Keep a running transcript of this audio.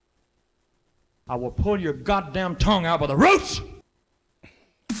I will pull your goddamn tongue out by the roots!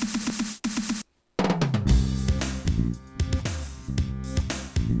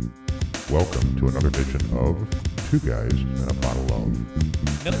 Welcome to another edition of Two Guys and a Bottle of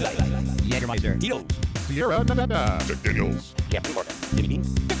Jägermeister, Tito's, Sierra Nevada, Jack Daniels, Captain Morgan, Jimmy Dean,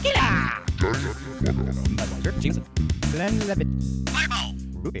 Tequila, Budweiser, Jameson, Glenlivet, Fireball,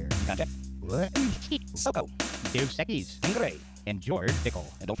 Root Beer, Contact, Soko, Dos Equis, Ingray, and George Dickel.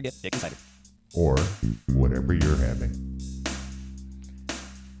 And don't forget Dick Insider. or whatever you're having.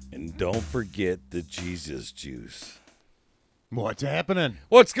 And don't forget the Jesus juice. What's happening?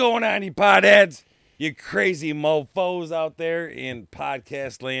 What's going on, you potheads? You crazy mofos out there in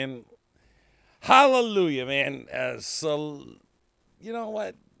podcast land. Hallelujah, man. You know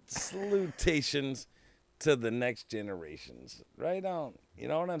what? Salutations to the next generations. Right on. You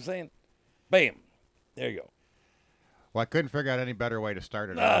know what I'm saying? Bam. There you go. Well, I couldn't figure out any better way to start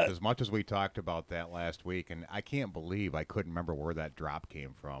it off. As much as we talked about that last week, and I can't believe I couldn't remember where that drop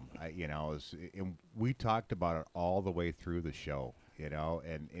came from. And we talked about it all the way through the show,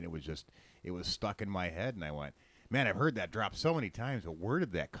 and it was stuck in my head, and I went, man, I've heard that drop so many times, but where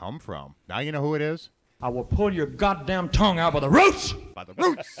did that come from? Now you know who it is? I will pull your goddamn tongue out by the roots! By the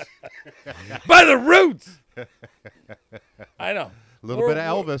roots. By the roots! I know. A little bit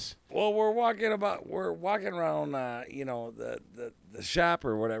of Elvis. Well, we're walking around, the shop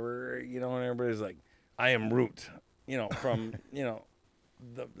or whatever, and everybody's like, I am Root, from,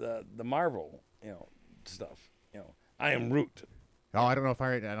 the Marvel, stuff, I am Root. Oh, I don't know if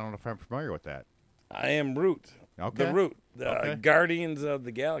I'm familiar with that. I am Root. Okay. The Root, the Okay. Guardians of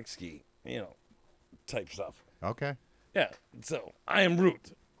the Galaxy, type stuff. Okay. Yeah. So I am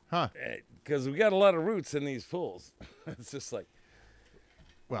Root. Huh. Because we got a lot of roots in these pools. It's just like,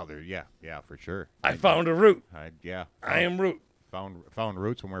 Well, yeah, for sure. I found a root. I am Root. Found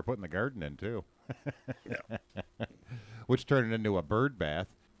roots when we were putting the garden in too. Yeah. Which turned it into a bird bath.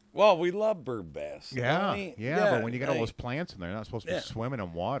 Well, we love bird baths. Yeah, I mean, but when you got all hey, those plants in there, they're not supposed to be swimming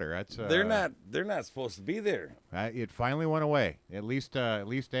in water. That's they're not supposed to be there. It finally went away. At least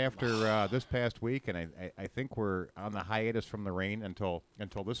after this past week, and I think we're on the hiatus from the rain until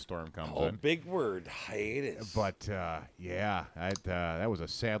this storm comes Oh, in. big word, hiatus. But that was a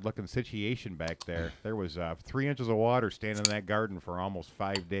sad looking situation back there. There was 3 inches of water standing in that garden for almost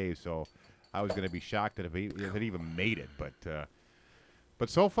 5 days. So I was going to be shocked if it even made it. But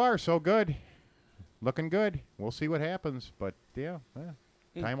so far, so good. Looking good. We'll see what happens. But,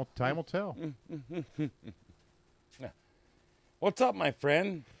 time will tell. What's up, my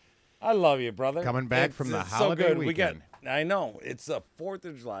friend? I love you, brother. Coming back from the it's holiday so good. weekend. I know. It's the 4th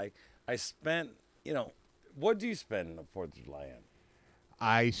of July. I spent, what do you spend the 4th of July on?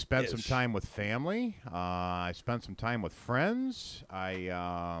 I spent some Ish. time with family. I spent some time with friends. Probably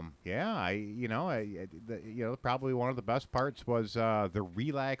one of the best parts was the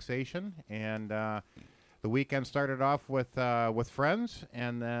relaxation, and the weekend started off with friends,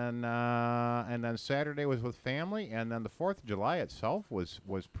 and then Saturday was with family, and then the 4th of July itself was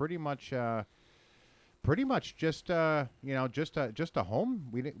pretty much just a home.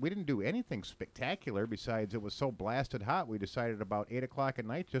 We didn't do anything spectacular besides it was so blasted hot. We decided about 8 o'clock at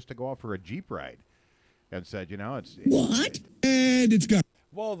night just to go out for a Jeep ride, and said,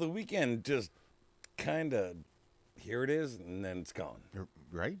 Well, the weekend just kind of, here it is, and then it's gone.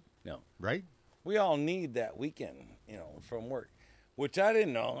 right, No. right. We all need that weekend, from work, which I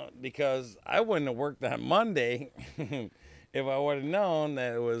didn't know because I wouldn't have worked on Monday if I would have known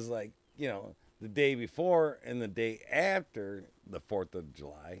that it was like, the day before and the day after the 4th of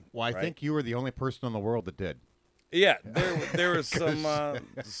July. Well, I right? think you were the only person in the world that did. Yeah, there was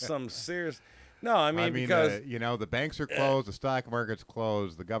some serious. No, I mean because the banks are closed, the stock market's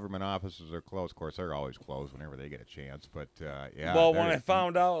closed, the government offices are closed. Of course, they're always closed whenever they get a chance. But well, when I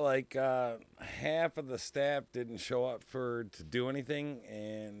found out like half of the staff didn't show up to do anything,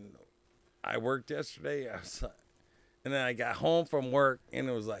 and I worked yesterday, and then I got home from work, and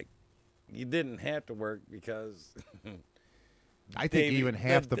it was like, you didn't have to work because. I think even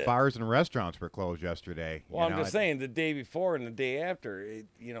half the bars and restaurants were closed yesterday. Well, I'm just saying the day before and the day after,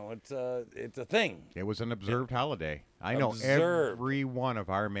 it's a thing. It was an observed holiday. I know Observed. every one of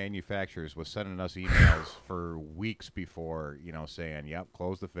our manufacturers was sending us emails for weeks before, saying, "Yep,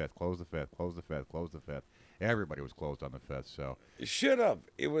 close the 5th, close the 5th, close the 5th, close the 5th." Everybody was closed on the 5th. So It should have.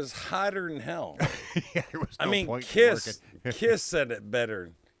 It was hotter than hell. yeah, there was no I mean, point in Kiss working. said it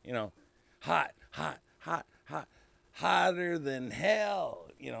better. Hot, hot, hot, hot, hotter than hell.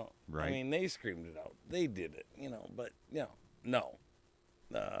 Right. I mean, they screamed it out. They did it. But no.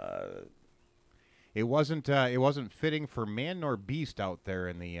 It wasn't fitting for man nor beast out there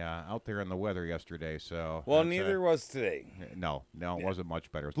in the weather yesterday. So Well, neither was today. No, it wasn't much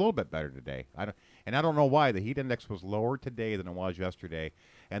better. It was a little bit better today. I don't know why the heat index was lower today than it was yesterday,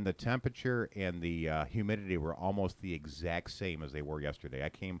 and the temperature and the humidity were almost the exact same as they were yesterday.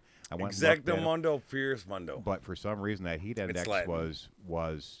 I went Exactamundo, fierce mundo. but for some reason that heat index Latin.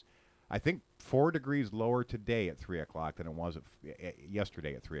 was I think 4 degrees lower today at 3 o'clock than it was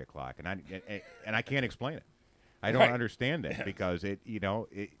yesterday at 3 o'clock, and I can't explain it. I don't understand it because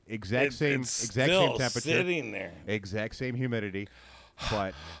exact same temperature, sitting there, exact same humidity,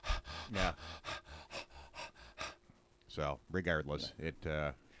 but yeah. So regardless, it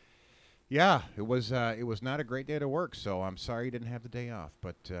was not a great day to work. So I'm sorry you didn't have the day off,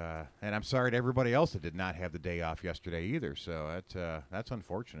 but and I'm sorry to everybody else that did not have the day off yesterday either. So that's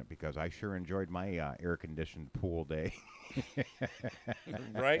unfortunate because I sure enjoyed my air-conditioned pool day.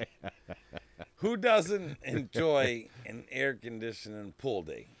 right? Who doesn't enjoy an air-conditioned pool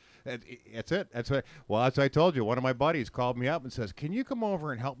day? That's it. That's what I told you. One of my buddies called me up and says, "Can you come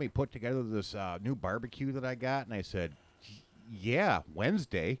over and help me put together this new barbecue that I got?" And I said, "Yeah,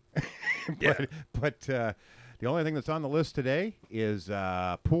 Wednesday." But the only thing that's on the list today is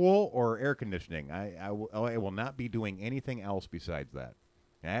pool or air conditioning. I will not be doing anything else besides that.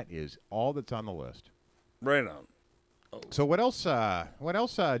 That is all that's on the list. Right on. So what else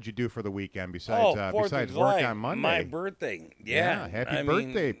did you do for the weekend besides besides July, work on Monday? My birthday. Yeah. Happy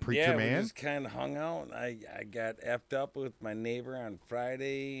birthday, preacher man. We just kind of hung out. I got effed up with my neighbor on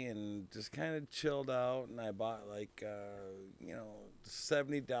Friday and just kind of chilled out. And I bought like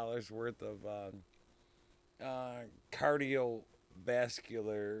 $70 worth of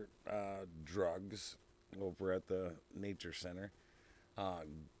cardiovascular drugs over at the nature center.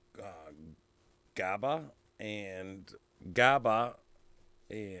 GABA and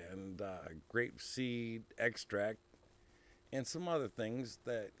grapeseed extract and some other things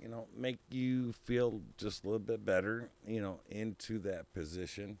that make you feel just a little bit better into that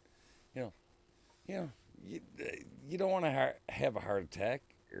position. You don't want to have a heart attack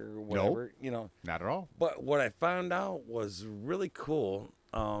or whatever. Nope, not at all. But what I found out was really cool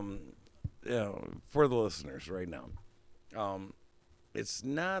for the listeners right now. It's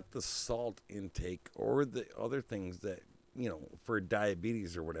not the salt intake or the other things that, for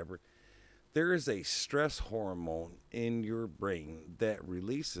diabetes or whatever. There is a stress hormone in your brain that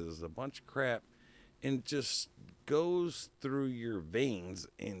releases a bunch of crap and just goes through your veins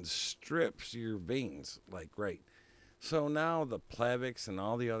and strips your veins So now the Plavix and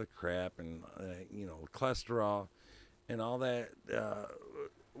all the other crap and, cholesterol and all that,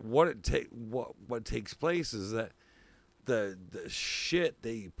 what takes place is that the shit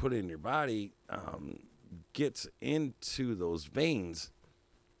that you put in your body gets into those veins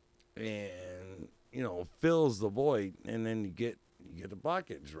and fills the void, and then you get a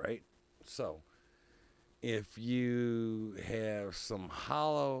blockage, right? So if you have some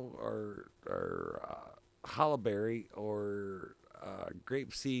hollow or hollowberry or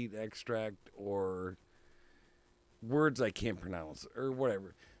grapeseed extract or words I can't pronounce or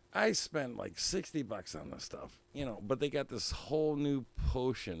whatever, I spent like $60 on this stuff, but they got this whole new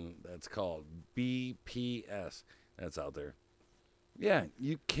potion that's called BPS that's out there. Yeah,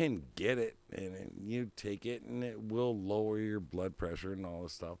 you can get it and you take it and it will lower your blood pressure and all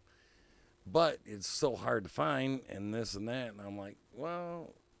this stuff. But it's so hard to find and this and that. And I'm like,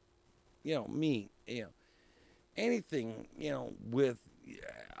 well, anything,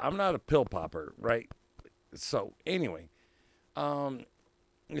 I'm not a pill popper, right? So anyway,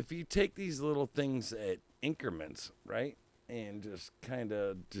 if you take these little things at increments, right, and just kind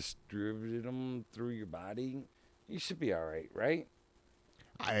of distribute them through your body, you should be all right?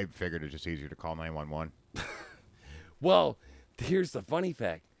 I figured it's just easier to call 911. Well, here's the funny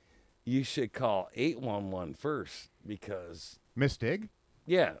fact. You should call 811 first because... Mistig?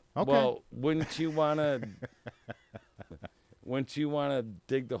 Yeah. Okay. Well, wouldn't you want to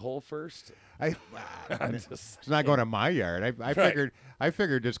dig the hole first? It's not going to my yard. I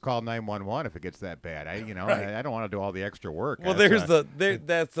figured just call 911 if it gets that bad. I don't want to do all the extra work. Well,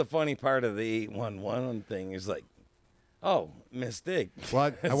 that's the funny part of the 811 thing is like, oh, Mistig.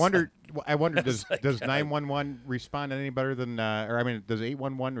 Well, I wonder does 911 respond any better than does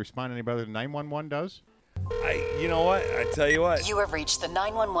 811 respond any better than 911 does? You know what? I tell you what. You have reached the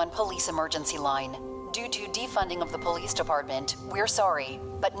 911 police emergency line. Due to defunding of the police department, we're sorry,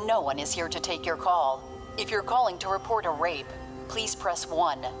 but no one is here to take your call. If you're calling to report a rape, please press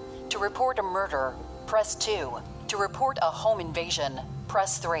 1. To report a murder, press 2. To report a home invasion,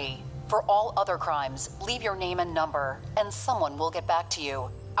 press 3. For all other crimes, leave your name and number, and someone will get back to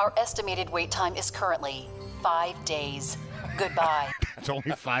you. Our estimated wait time is currently 5 days. Goodbye. It's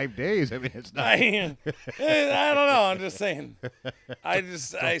only 5 days. I mean, it's not. I don't know. I'm just saying.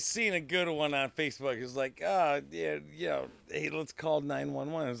 I seen a good one on Facebook. It's like, hey, let's call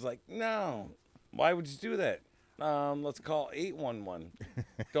 911. It's like, no. Why would you do that? Let's call 811.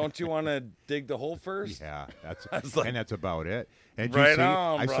 Don't you want to dig the hole first? Yeah, like, and that's about it. And right you see,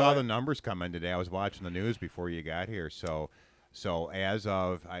 on, I saw brother. the numbers come in today. I was watching the news before you got here. So as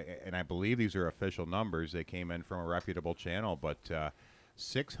of, I believe these are official numbers. They came in from a reputable channel, but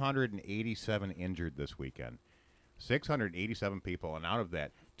 687 injured this weekend. 687 people, and out of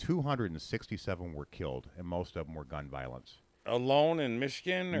that, 267 were killed, and most of them were gun violence. Alone in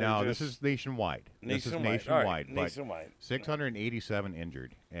Michigan? Or No, just this is nationwide. This is nationwide. nationwide. All right, but nationwide. 687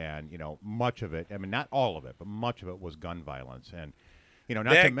 injured, and much of it. I mean, not all of it, but much of it was gun violence, and not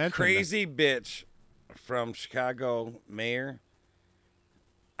that to mention crazy bitch from Chicago mayor.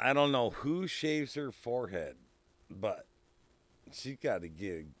 I don't know who shaves her forehead, but she's got to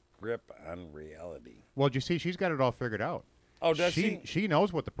get a grip on reality. Well, you see, she's got it all figured out. Oh, does she? She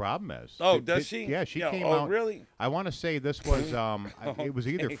knows what the problem is. Oh, does she? Yeah, she came oh, out. really? I want to say this was it was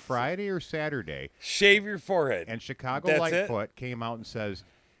either Friday or Saturday, Shave your forehead. and Chicago That's Lightfoot came out and says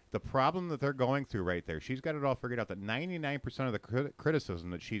the problem that they're going through right there. She's got it all figured out. That 99% of the criticism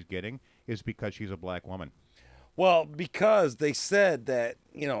that she's getting is because she's a black woman. Well, because they said that,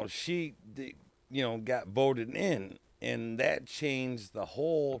 she, got voted in, and that changed the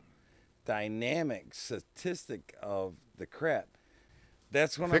whole dynamic statistic of the crap.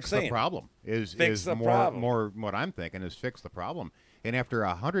 That's what Fix I'm saying. the problem Fix is the more problem. more what I'm thinking is fix the problem. And after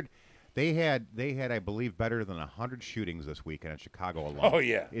 100, they had I believe better than 100 shootings this weekend in Chicago alone. Oh,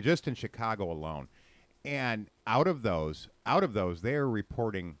 yeah. Just in Chicago alone. And out of those they are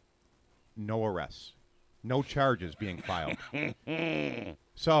reporting no arrests, no charges being filed.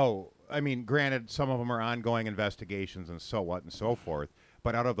 So, I mean, granted, some of them are ongoing investigations and so what and so forth.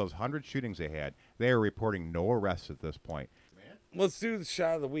 But out of those 100 shootings they had, they are reporting no arrests at this point. Let's do the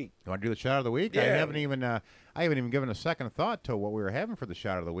shot of the week. You want to do the shot of the week? Yeah. I haven't even given a second thought to what we were having for the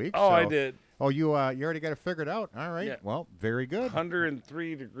shot of the week. Oh, so- I did. Oh, you already got it figured out. All right. Yeah. Well, very good.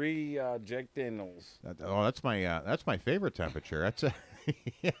 103-degree Jack Daniels. That's my favorite temperature. That's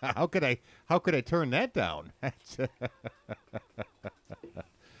yeah. How could I turn that down? That's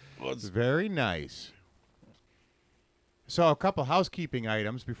Well, it's very nice. So a couple housekeeping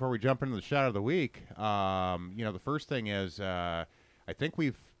items before we jump into the shot of the week. The first thing is I think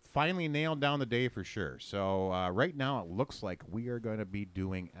we've finally nailed down the day for sure. So right now it looks like we are going to be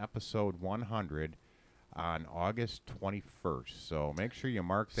doing episode 100 on August 21st. So make sure you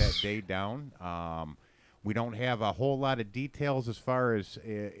mark that day down. We don't have a whole lot of details as far as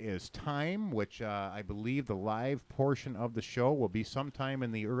time, which I believe the live portion of the show will be sometime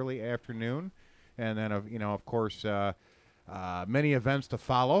in the early afternoon. And then, of course, many events to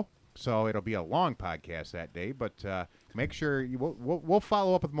follow. So it'll be a long podcast that day, but make sure we'll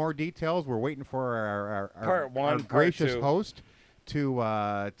follow up with more details. We're waiting for our Part one, our part gracious two. host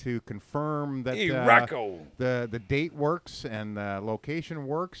to confirm that Hey, Rocco. the date works and the location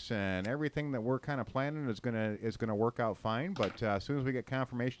works and everything that we're kind of planning is gonna work out fine. But as soon as we get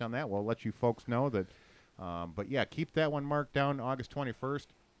confirmation on that, we'll let you folks know that. But yeah, keep that one marked down, August 21st.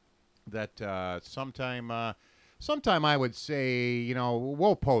 That sometime I would say,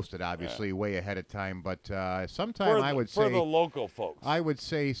 we'll post it obviously way ahead of time, but sometime I would for say the local folks. I would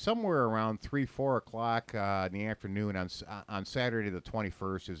say somewhere around 3-4 o'clock in the afternoon on Saturday the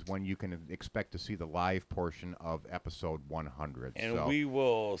 21st is when you can expect to see the live portion of episode 100. and So, we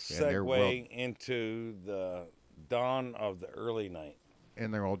will there will- segue into the dawn of the early night.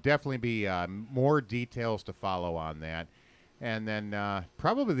 and there will definitely be more details to follow on that. And then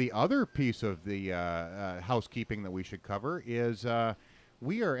probably the other piece of the housekeeping that we should cover is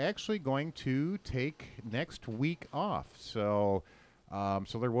we are actually going to take next week off. So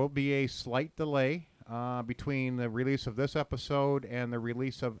there will be a slight delay between the release of this episode and the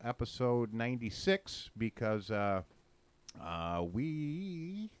release of episode 96 because we,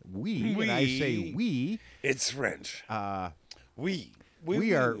 and I say we, It's French. we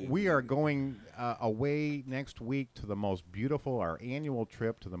are going away next week to the most beautiful, our annual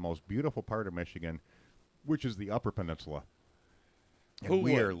trip to the most beautiful part of Michigan, which is the Upper Peninsula. And Who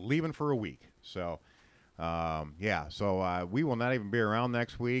we would? are leaving for a week. So, we will not even be around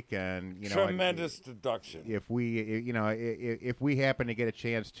next week. And Tremendous deduction. if we happen to get a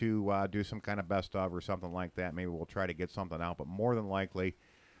chance to do some kind of best of or something like that, maybe we'll try to get something out. But more than likely,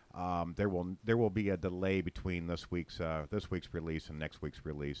 there will be a delay between this week's release and next week's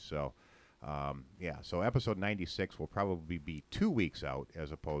release. So Yeah, so episode 96 will probably be 2 weeks out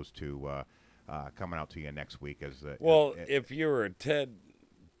as opposed to coming out to you next week. Well, if you were a Ted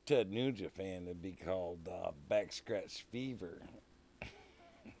Nugent fan, it'd be called Back Scratch Fever.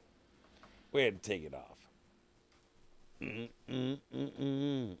 We had to take it off.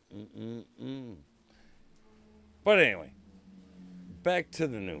 But anyway, back to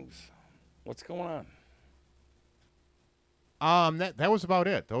the news. What's going on? That was about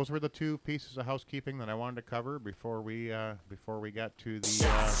it. Those were the 2 pieces of housekeeping that I wanted to cover before we got to the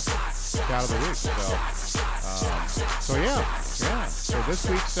shot of the week. So yeah. So this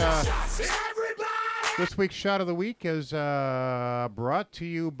week's shot of the week is brought to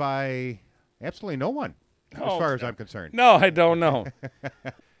you by absolutely no one, as far as I'm concerned. No, I don't know.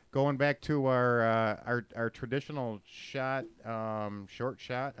 Going back to our traditional shot, short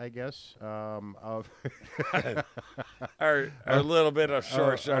shot, I guess, of our little bit of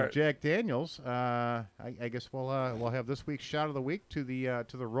short shot of Jack Daniels. I guess we'll have this week's shot of the week to the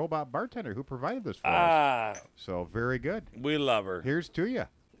robot bartender who provided this for us. So very good. We love her. Here's to you,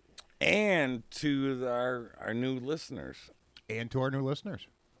 and to our new listeners, and to our new listeners.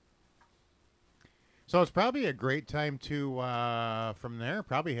 So it's probably a great time to, from there,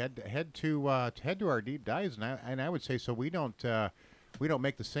 probably head to our deep dives, and I would say so we don't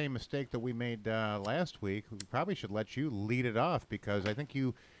make the same mistake that we made last week. We probably should let you lead it off because I think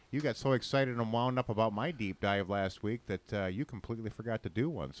you got so excited and wound up about my deep dive last week that you completely forgot to do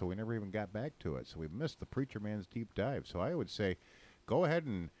one, so we never even got back to it. So we missed the Preacher Man's deep dive. So I would say, go ahead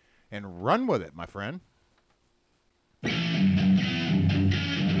and run with it, my friend.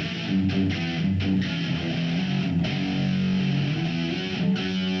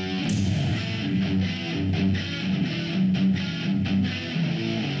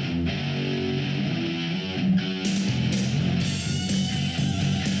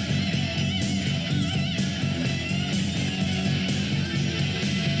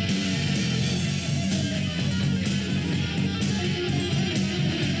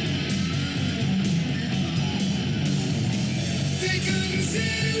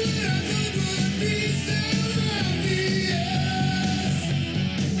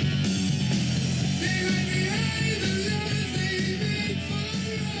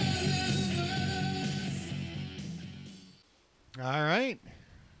 All right.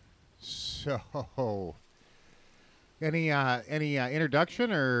 So, any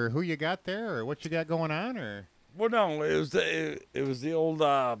introduction or who you got there or what you got going on or? Well, no, it was the old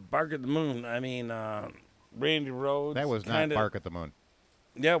Bark at the Moon. I mean, Randy Rhoads. That was not Bark at the Moon.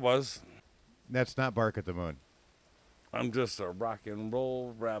 Yeah, it was. That's not Bark at the Moon. I'm just a rock and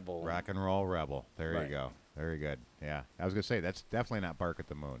roll rebel. Rock and roll rebel. There Right. you go. Very good. Yeah, I was gonna say that's definitely not Bark at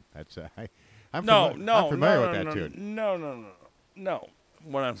the Moon. That's I'm No, familiar with that tune. No.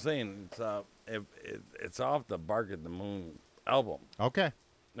 What I'm saying, it's off the Bark at the Moon album. Okay.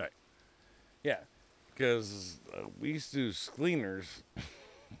 Right. Yeah, because we used to do Scleeners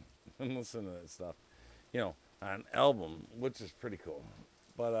and listen to that stuff, on album, which is pretty cool.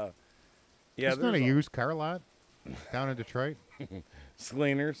 But yeah, Isn't that a used car lot down in Detroit?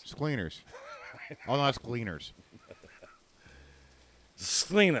 Scleeners. Scleeners. Oh no, that's Gleaners.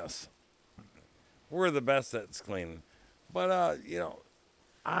 Scleenus. We're the best at Scleening. But,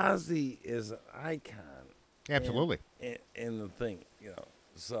 Ozzy is an icon. Absolutely. In the thing,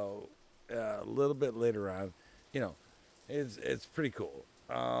 So a little bit later on, it's pretty cool.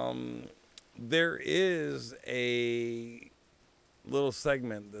 There is a little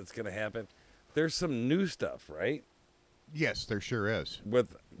segment that's going to happen. There's some new stuff, right? Yes, there sure is.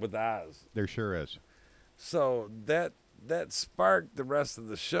 With Oz. There sure is. So that sparked the rest of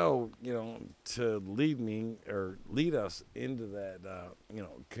the show, to lead us into that,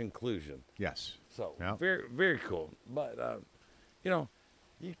 conclusion. Yes. So Yeah. very, very cool. But,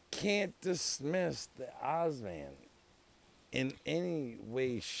 you can't dismiss the Ozman in any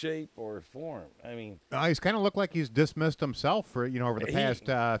way, shape, or form. I mean, He's kind of looked like he's dismissed himself for over the He- past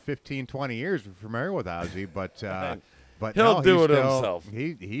 15, 20 years. We're familiar with Ozzy, but but He'll no, do he's it still, himself.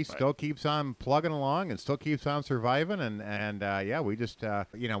 He still keeps on plugging along and still keeps on surviving. And yeah, we just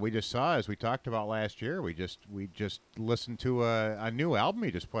we just saw, as we talked about last year, we just listened to a new album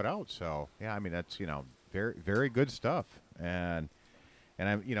he just put out. So yeah, I mean that's very, very good stuff. And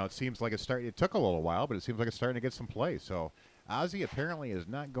I'm it seems like it took a little while, but it seems like it's starting to get some play. So Ozzy apparently is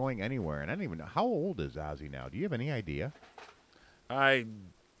not going anywhere. And I don't even know, how old is Ozzy now? Do you have any idea? I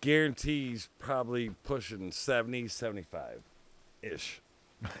guarantee he's probably pushing 70, 75-ish.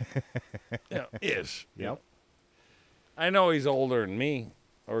 Ish. Yep. I know he's older than me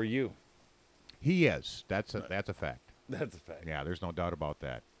or you. He is. That's a fact. That's a fact. Yeah, there's no doubt about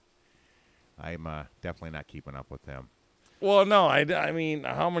that. I'm definitely not keeping up with him. Well, no, I mean,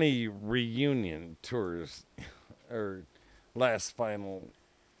 how many reunion tours or last final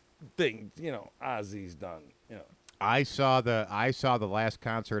thing, Ozzy's done, I saw the last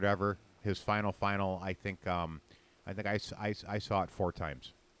concert ever. His final. I think I saw it 4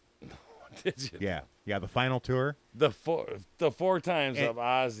 times. Did you? Yeah. The final tour. The 4 times of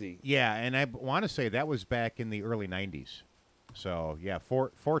Ozzy. Yeah, and I want to say that was back in the early '90s. So yeah,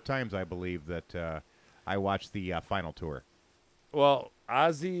 four times I believe that I watched the final tour. Well,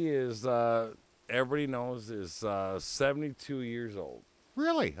 Ozzy is everybody knows is 72 years old.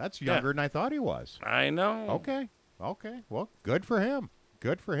 Really, that's younger than I thought he was. I know. Okay. Well, good for him.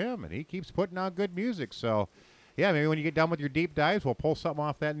 And he keeps putting out good music. So, yeah, maybe when you get done with your deep dives, we'll pull something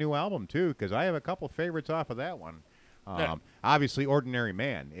off that new album, too, because I have a couple favorites off of that one. Obviously, Ordinary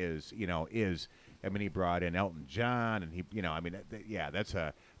Man is, I mean, he brought in Elton John, and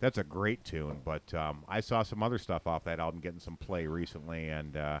that's a great tune. But I saw some other stuff off that album getting some play recently,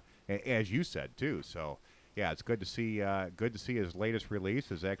 and as you said, too. So, yeah, it's good to see his latest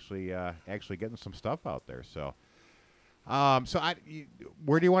release is actually getting some stuff out there. So.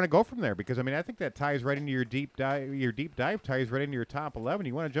 Where do you want to go from there? Because I mean, I think that ties right into your deep dive. Your deep dive ties right into your top 11.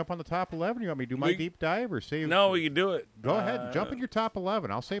 You want to jump on the top 11? You want me to do my deep dive or save? No, we can do it. Go ahead, jump in your top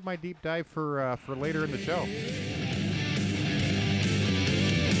 11. I'll save my deep dive for later in the show.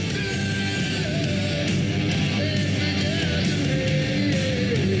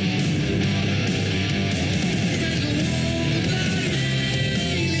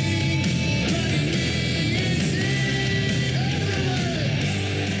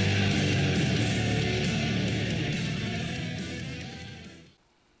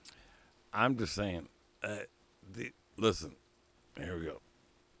 I'm just saying. Listen, here we go.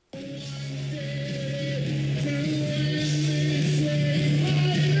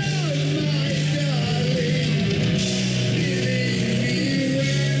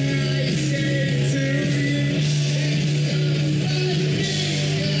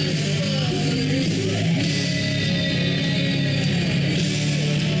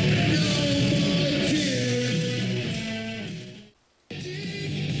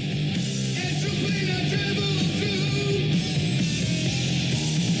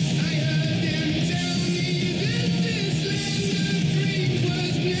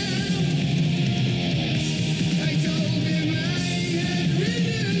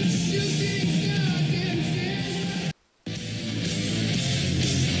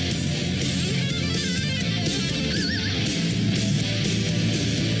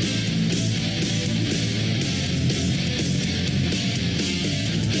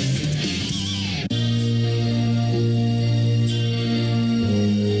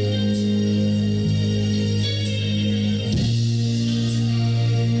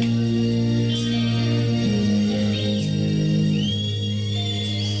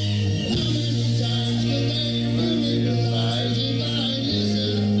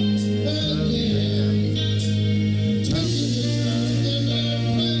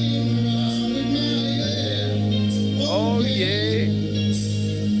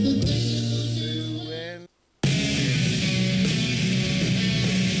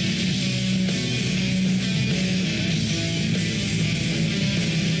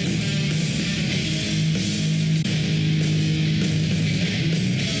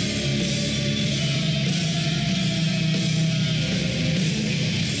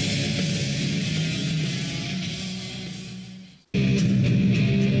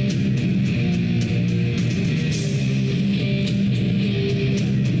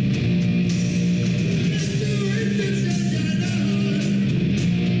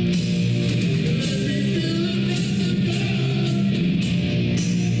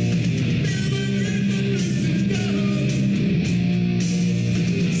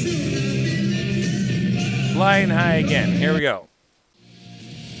 Flying high again. Here we go.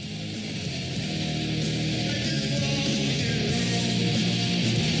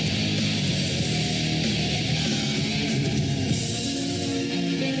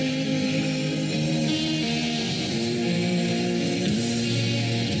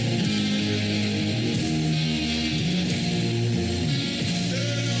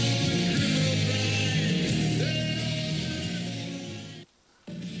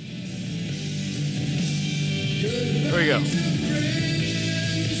 Here we go.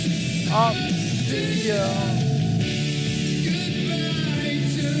 Up to you.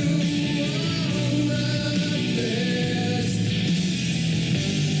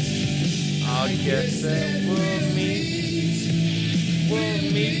 I guess that we'll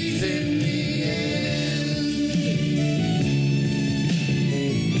meet in the end.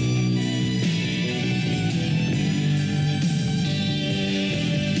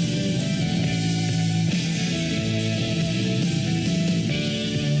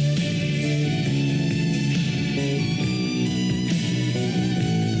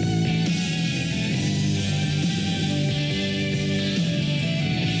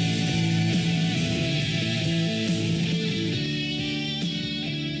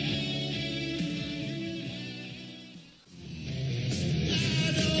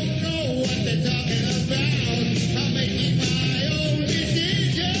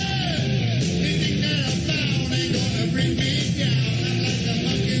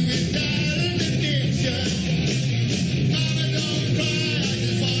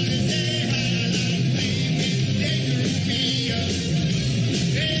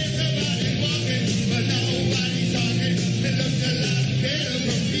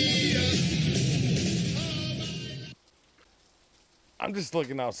 I'm just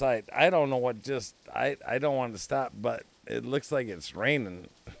looking outside. I don't know what I don't want to stop, but it looks like it's raining.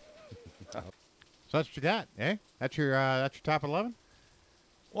 So that's what you got, eh? That's your top 11.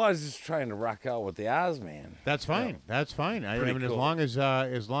 Well, I was just trying to rock out with the Ozman. That's fine. Yeah. That's fine. I Pretty mean, cool.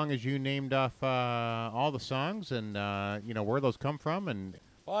 as long as you named off all the songs and where those come from, and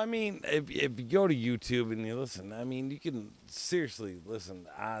Well, I mean, if you go to YouTube and you listen, I mean, you can seriously listen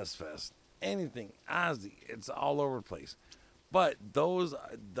to Ozfest. Anything Ozzy, it's all over the place. But those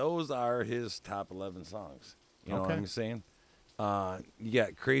are his top 11 songs. You know what Okay. I'm saying? You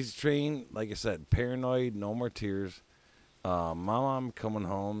got Crazy Train, like I said, Paranoid, No More Tears, Mama, I'm Coming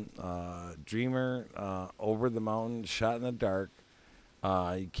Home, Dreamer, Over the Mountain, Shot in the Dark,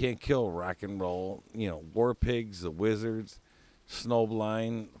 You Can't Kill Rock and Roll, War Pigs, The Wizards,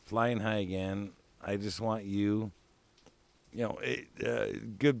 Snowblind, Flying High Again, I Just Want You,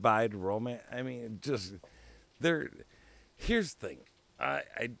 Goodbye to Romance. I mean, here's the thing.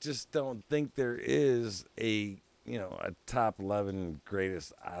 I just don't think there is a top 11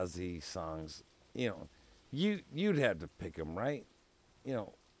 greatest Ozzy songs. You'd have to pick them, right?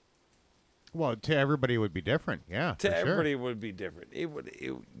 well, to everybody it would be different. Yeah, To for sure. everybody it would be different.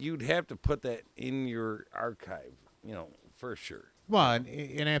 You'd have to put that in your archive, for sure. Well,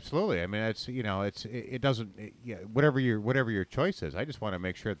 and absolutely. I mean, it doesn't. Whatever your choice is. I just want to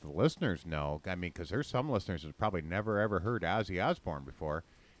make sure that the listeners know. I mean, because there's some listeners that probably never ever heard Ozzy Osbourne before,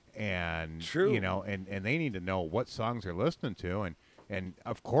 and True. and they need to know what songs they're listening to, and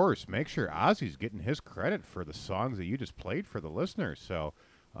of course, make sure Ozzy's getting his credit for the songs that you just played for the listeners. So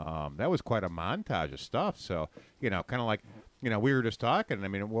that was quite a montage of stuff. So kind of like. We were just talking. I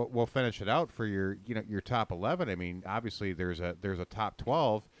mean, we'll finish it out for your top 11. I mean, obviously there's a top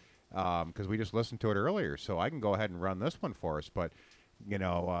 12 because we just listened to it earlier. So I can go ahead and run this one for us. But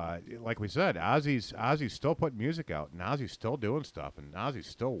like we said, Ozzy's still putting music out, and Ozzy's still doing stuff, and Ozzy's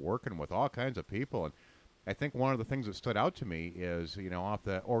still working with all kinds of people. And I think one of the things that stood out to me is off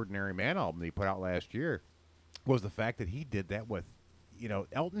the Ordinary Man album that he put out last year was the fact that he did that with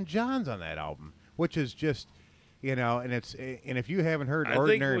Elton John's on that album, which is just. And if you haven't heard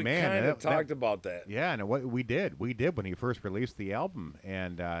Ordinary I think we Man, kind of talked about that. yeah, and what we did when he first released the album,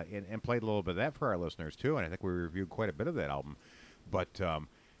 and played a little bit of that for our listeners too, and I think we reviewed quite a bit of that album, but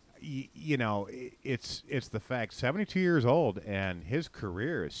it's the fact 72 years old and his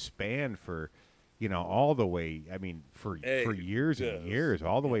career is spanned for all the way. I mean, for years and years,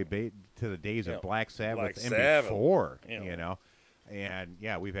 all the way to the days of Black Sabbath Black and Sabbath, before, And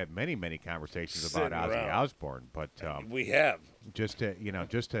yeah, we've had many conversations about Sitting Ozzy around. Osbourne, but We have. just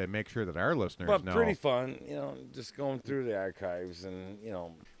to make sure that our listeners But know. pretty fun, just going through the archives and,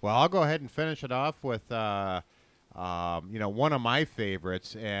 Well, I'll go ahead and finish it off with one of my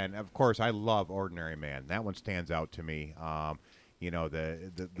favorites, and of course I love Ordinary Man. That one stands out to me. The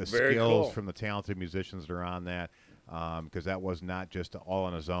Very skills cool. from the talented musicians that are on that. Because that was not just all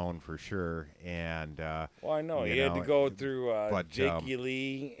on his own for sure, and well, I know. you He had to know, go through but, Jakey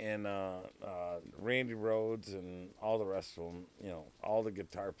Lee and Randy Rhoads and all the rest of them, all the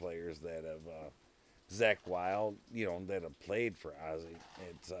guitar players that have, Zach Wilde, that have played for Ozzy.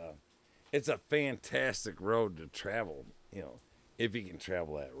 It's a fantastic road to travel, if you can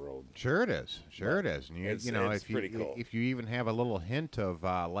travel that road. Sure it is. It is. And It's if pretty cool. if you even have a little hint of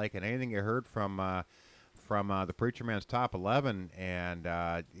liking anything you heard from the Preacher Man's Top 11 and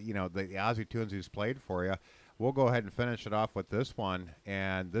the Ozzy tunes he's played for you, we'll go ahead and finish it off with this one.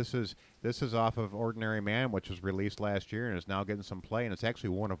 And this is off of Ordinary Man, which was released last year and is now getting some play. And it's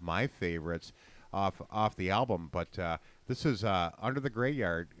actually one of my favorites off the album. But this is Under the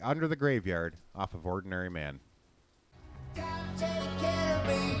Graveyard off of Ordinary Man. Take care of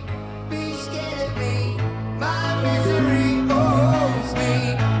me, be scared of me. My misery owes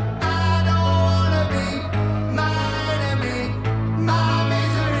me. I don't wanna be my enemy. My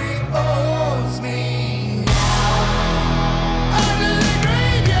misery owes me. Under the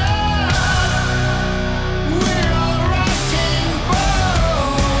graveyard, we're all rotting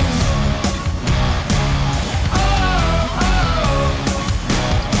bones. Oh,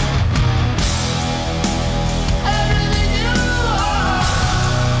 everything you are,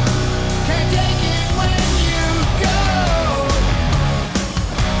 can't take it when you go.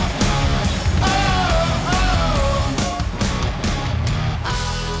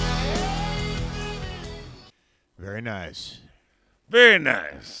 Very nice. Very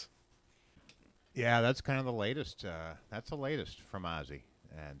nice. Yeah, that's kind of the latest. That's the latest from Ozzy,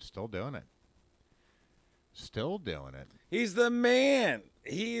 and still doing it. Still doing it. He's the man.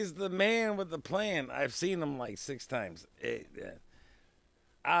 He's the man with the plan. I've seen him like 6 times.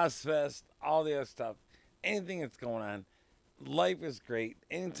 Ozfest, all the other stuff, anything that's going on. life is great.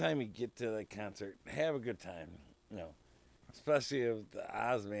 Anytime you get to the concert, have a good time. You know, especially if the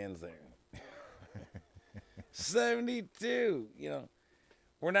Ozman's there. 72. You know,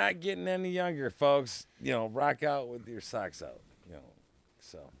 we're not getting any younger, folks. You know, rock out with your socks out. You know,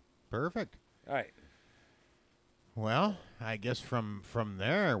 so Perfect. all right. Well, I guess from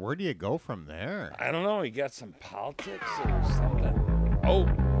there, where do you go from there? I don't know. You got some politics or something? Oh,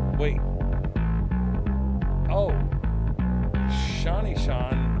 wait. Oh, Shawnee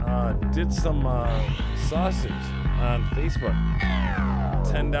Sean did some sausage on Facebook.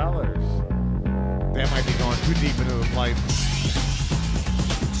 $10. That might be going too deep into his life.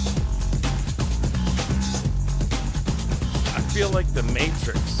 I feel like the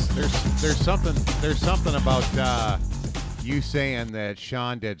Matrix. There's something about you saying that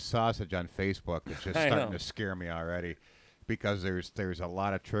Sean did sausage on Facebook that's just I starting know. to scare me already, because there's a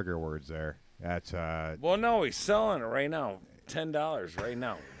lot of trigger words there. That's Well, no, he's selling it right now. $10 right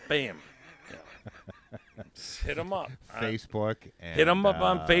now. Bam. Yeah. Just hit him up. Facebook and Hit him up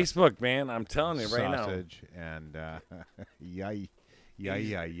on Facebook, man. I'm telling you right now. sausage and yay.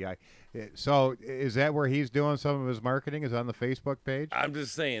 So is that where he's doing some of his marketing? Is on the Facebook page? I'm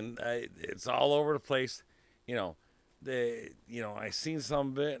just saying, it's all over the place. You know, I seen some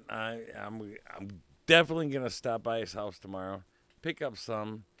of it. I'm definitely gonna stop by his house tomorrow, pick up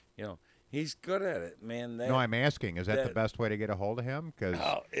some. You know, he's good at it, man. No, I'm asking. Is that the that- best way to get a hold of him? Because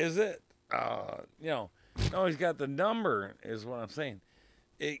Oh, is it? No, he's got the number. Is what I'm saying.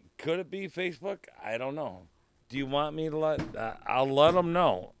 Could it be Facebook? I don't know. Do you want me to let? I'll let him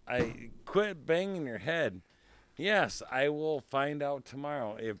know. I quit banging your head. Yes, I will find out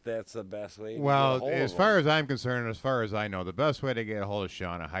tomorrow if that's the best way. To get a well, hold as of far him. as I'm concerned, as far as I know, the best way to get a hold of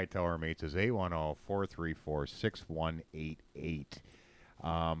Sean at Hightower Meats is 810-434-6188.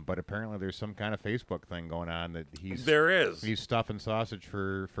 But apparently there's some kind of Facebook thing going on that he's There is. he's stuffing sausage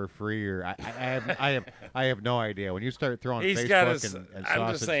for free, or I have no idea. When you start throwing He's Facebook got his- and I'm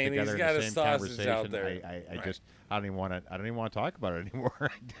sausage just saying, together he's in got the his same sausage out conversation, there. I Right. just I don't even want to talk about it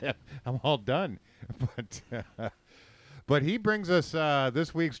anymore. I'm all done. But he brings us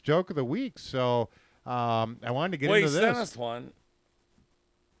this week's joke of the week. So I wanted to get Well, he into sent this us one.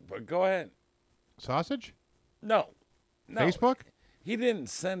 But go ahead. sausage. No. Facebook? He didn't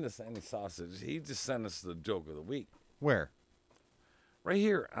send us any sausage. He just sent us the joke of the week. Where? Right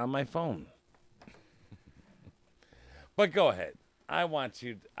here on my phone. But go ahead. I want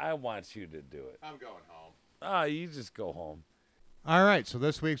you to do it. I'm going home. You just go home. All right, so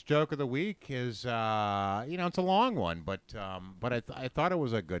this week's joke of the week is, it's a long one, but I thought it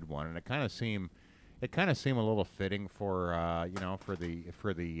was a good one, and it kind of seemed a little fitting for for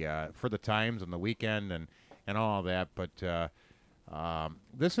the times and the weekend and all of that. But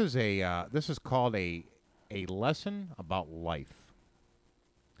this is called a lesson about life.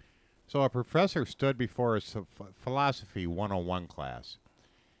 So a professor stood before his philosophy 101 class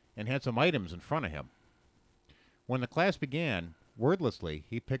and had some items in front of him. When the class began, wordlessly,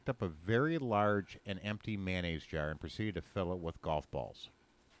 he picked up a very large and empty mayonnaise jar and proceeded to fill it with golf balls.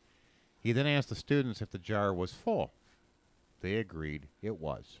 He then asked the students if the jar was full. They agreed it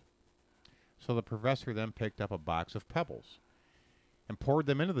was. So the professor then picked up a box of pebbles and poured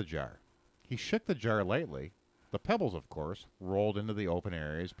them into the jar. He shook the jar lightly. The pebbles, of course, rolled into the open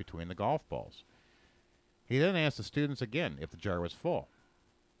areas between the golf balls. He then asked the students again if the jar was full,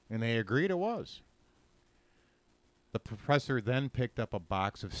 and they agreed it was. The professor then picked up a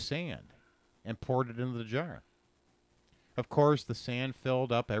box of sand and poured it into the jar. Of course, the sand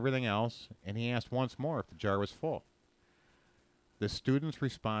filled up everything else, and he asked once more if the jar was full. The students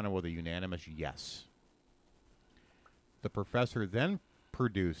responded with a unanimous yes. The professor then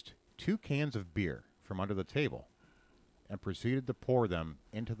produced 2 cans of beer from under the table and proceeded to pour them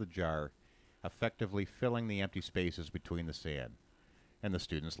into the jar, effectively filling the empty spaces between the sand, and the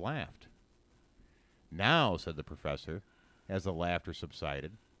students laughed. Now, said the professor, as the laughter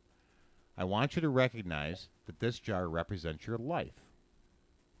subsided, I want you to recognize that this jar represents your life.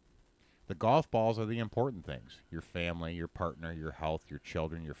 The golf balls are the important things: your family, your partner, your health, your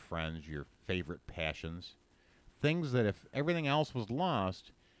children, your friends, your favorite passions. Things that if everything else was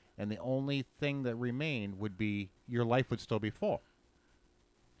lost and the only thing that remained would be your life would still be full.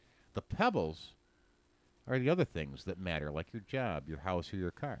 The pebbles are the other things that matter, like your job, your house, or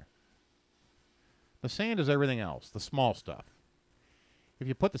your car. The sand is everything else, the small stuff. If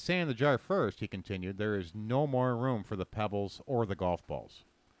you put the sand in the jar first, he continued, there is no more room for the pebbles or the golf balls.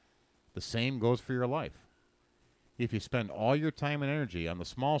 The same goes for your life. If you spend all your time and energy on the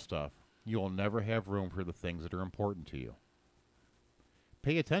small stuff, you will never have room for the things that are important to you.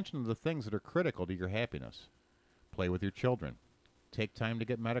 Pay attention to the things that are critical to your happiness. Play with your children. Take time to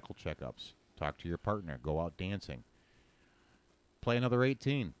get medical checkups. Talk to your partner. Go out dancing. Play another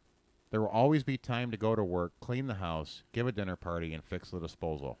 18. There will always be time to go to work, clean the house, give a dinner party, and fix the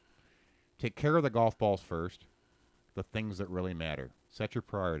disposal. Take care of the golf balls first, the things that really matter. Set your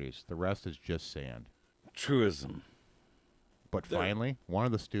priorities. The rest is just sand. Truism. But finally, one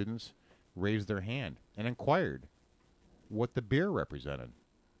of the students raised their hand and inquired what the beer represented.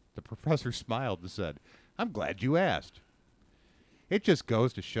 The professor smiled and said, "I'm glad you asked." It just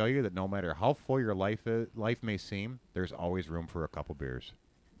goes to show you that no matter how full your life may seem, there's always room for a couple beers.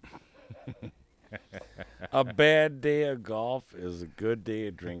 A bad day of golf is a good day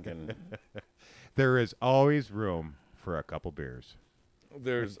of drinking. There is always room for a couple beers.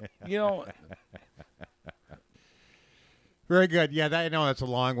 There's, Very good. Yeah, I know that's a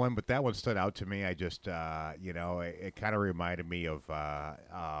long one, but that one stood out to me. I just, it kind of reminded me of,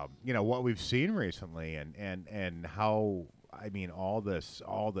 what we've seen recently and how, I mean, all this,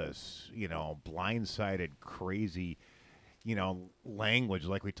 blindsided, crazy, language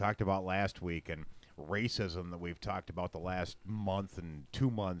like we talked about last week, and racism that we've talked about the last month and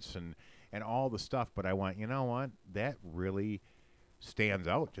 2 months and all the stuff. But I want, that really stands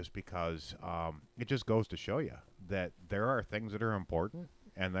out just because it just goes to show you that there are things that are important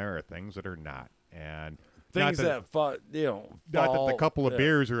and there are things that are not. And things not that the couple of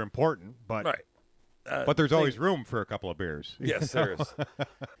beers are important, but right. But there's always room for a couple of beers. Yes, there is.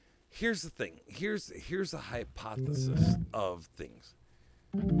 Here's the thing. Here's a hypothesis of things.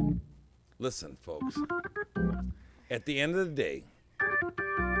 Listen, folks. At the end of the day,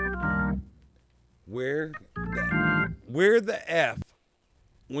 where the F,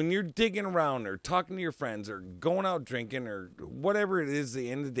 when you're digging around or talking to your friends or going out drinking or whatever it is at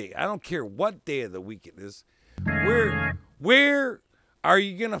the end of the day, I don't care what day of the week it is, where are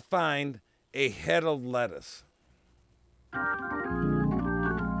you going to find a head of lettuce?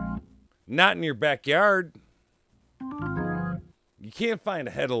 Not in your backyard. You can't find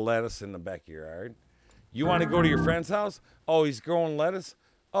a head of lettuce in the back of your yard. You want to go to your friend's house? Oh, he's growing lettuce?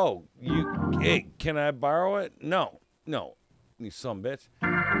 Oh, hey, can I borrow it? No, you son of a bitch.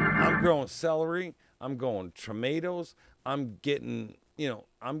 I'm growing celery. I'm growing tomatoes. I'm getting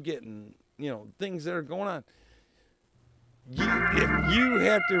things that are going on. If you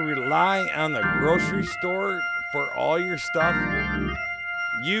have to rely on the grocery store for all your stuff,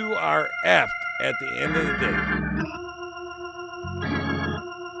 you are effed at the end of the day.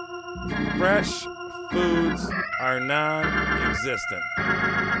 Fresh foods are non-existent.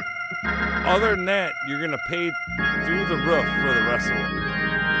 Other than that, you're going to pay through the roof for the rest of it.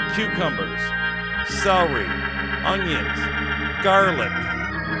 Cucumbers, celery, onions, garlic,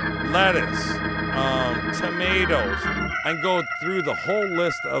 lettuce, tomatoes. I can go through the whole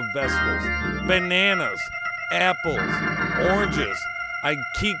list of vegetables. Bananas, apples, oranges. I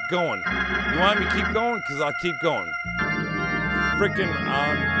keep going. You want me to keep going? Because I'll keep going. Freaking,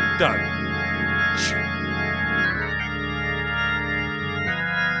 I'm done.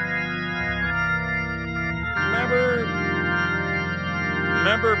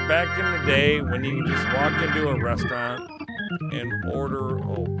 Remember back in the day when you could just walk into a restaurant and order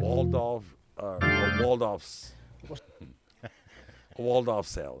a Waldorf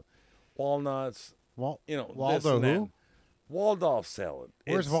salad, walnuts, Waldo who? Waldorf salad.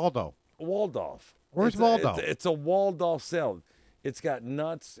 Where's Waldo? Waldorf. Where's Waldo? It's a Waldorf salad. It's got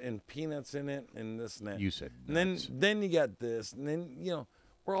nuts and peanuts in it and this and that. You said nuts. And then you got this, and then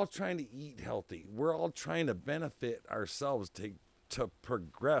we're all trying to eat healthy. We're all trying to benefit ourselves to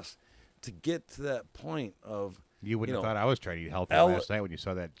progress, to get to that point of. You wouldn't have thought I was trying to eat healthy last night when you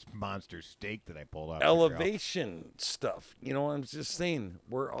saw that monster steak that I pulled out. Elevation stuff. I'm just saying,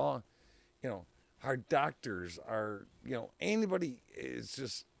 we're all, our doctors are, anybody is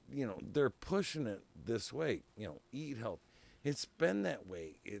just, they're pushing it this way, eat health. It's been that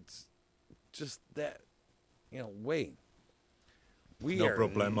way. It's just that, way. No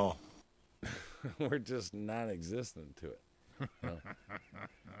problemo. We're just non-existent to it.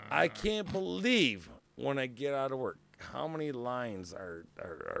 I can't believe when I get out of work how many lines are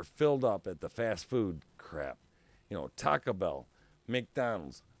filled up at the fast food crap. Taco Bell,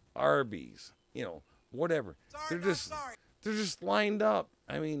 McDonald's, Arby's, whatever. They're just lined up.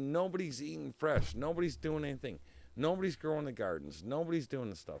 I mean, nobody's eating fresh. Nobody's doing anything. Nobody's growing the gardens. Nobody's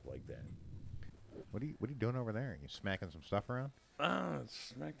doing the stuff like that. What are you doing over there? You smacking some stuff around?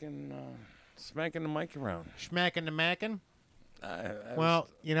 Smacking the mic around. Smacking the mackin'?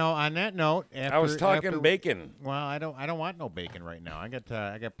 On that note, I was talking bacon. Well, I don't want no bacon right now. I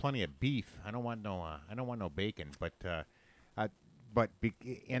got plenty of beef. I don't want no bacon. But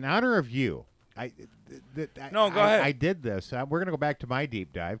in honor of you, No, go ahead. I did this. We're going to go back to my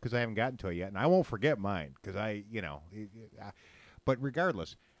deep dive because I haven't gotten to it yet, and I won't forget mine because but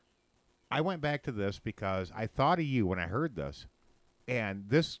regardless, I went back to this because I thought of you when I heard this, and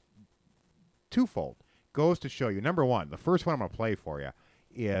this twofold goes to show you. Number one, the first one I'm going to play for you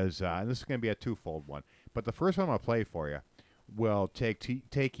is, and this is going to be a twofold one, but the first one I'm going to play for you will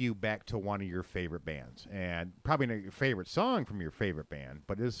take you back to one of your favorite bands, and probably not your favorite song from your favorite band,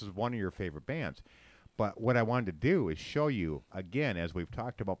 but this is one of your favorite bands. But what I wanted to do is show you, again, as we've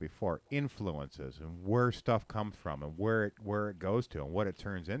talked about before, influences and where stuff comes from and where it goes to and what it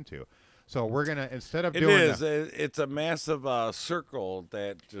turns into. So we're going to, instead of it's a massive circle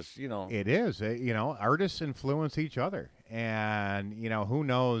that just, It is. Artists influence each other. And, who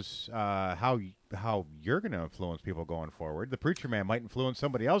knows how you're going to influence people going forward. The Preacher Man might influence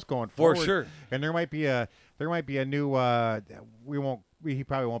somebody else going forward. For sure. And there might be a new he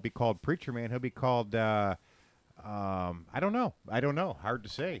probably won't be called Preacher Man. He'll be called I don't know. Hard to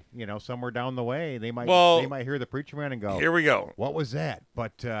say. Somewhere down the way they might hear the Preacher Man and go, "Here we go. What was that?"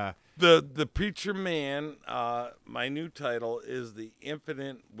 But the Preacher Man, my new title is the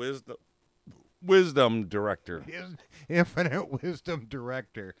Infinite Wisdom Director. Infinite Wisdom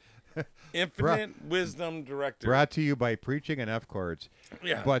Director. Infinite Wisdom Director. Brought to you by Preaching and F Chords.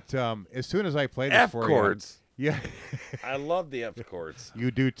 Yeah. But as soon as I play this F for chords. you, yeah, I love the F chords.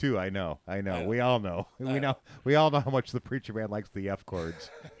 you do too. I know. We all know. We all know how much the Preacher Man likes the F chords.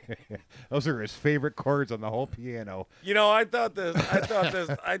 Those are his favorite chords on the whole piano. I thought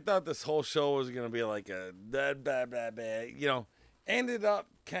this whole show was gonna be like a blah blah blah blah. Ended up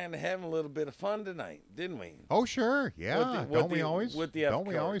kind of having a little bit of fun tonight, didn't we? Oh sure, yeah. Don't we always somewhere? With the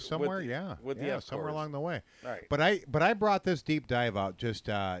F somewhere chords. along the way. Right. But I brought this deep dive out just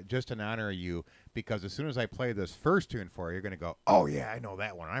in honor of you, because as soon as I play this first tune for you, you're going to go, oh yeah, I know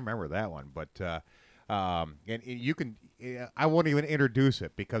that one. I remember that one. But and you can. I won't even introduce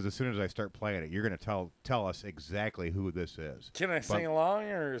it, because as soon as I start playing it, you're going to tell us exactly who this is. Can I sing along,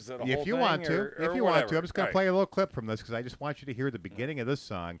 or is it a whole if you thing? Want to, or if you whatever? want to, I'm just going to play a little clip from this, because I just want you to hear the beginning of this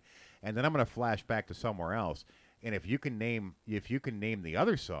song, and then I'm going to flash back to somewhere else. And if you can name the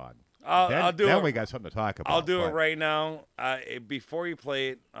other song, I'll do then it. we got something to talk about. I'll do it right now. Before you play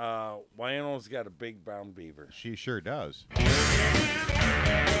it, Wyano's got a big brown beaver. She sure does.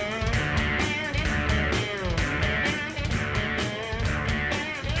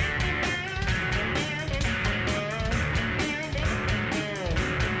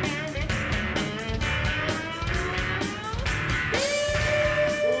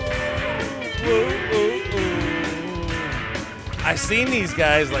 I seen these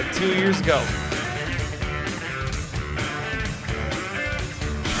guys like 2 years ago.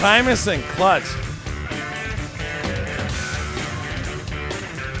 Primus and Clutch.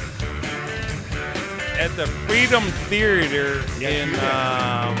 At the Freedom Theater in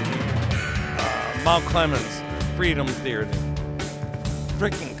Mount Clemens. Freedom Theater.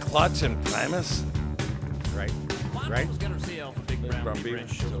 Freaking Clutch and Primus. Right. Brown beaver.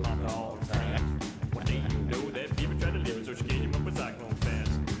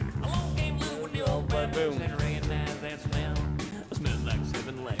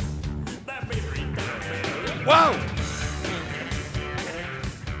 Wow!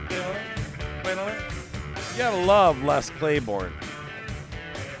 You gotta love Les Claiborne.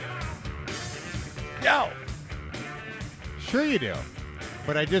 Yo! Sure you do.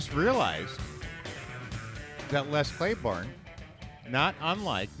 But I just realized that Les Claiborne, not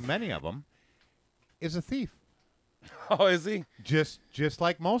unlike many of them, is a thief. Oh, is he? Just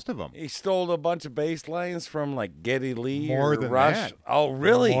like most of them. He stole a bunch of bass lines from like Geddy Lee More or than Rush. that. Oh,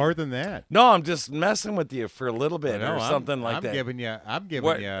 really? More than that. No, I'm just messing with you for a little bit No, or something like I'm that. giving you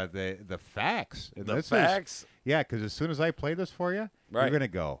What? the facts. And The this is- facts? yeah, because as soon as I play this for you, Right. you're gonna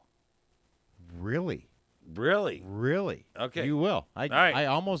go, really, Really? really. Okay. You will. right. I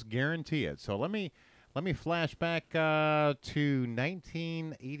almost guarantee it. So let me flash back to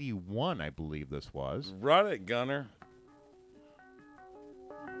 1981, I believe this was. Run it, Gunner.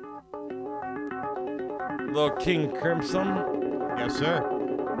 Little King Crimson. Yes, sir.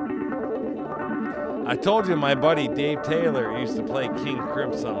 I told you my buddy Dave Taylor used to play King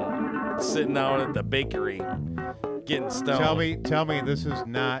Crimson, sitting out at the bakery, getting stoned. Tell me this is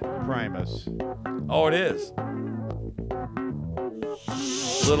not Primus. Oh, it is.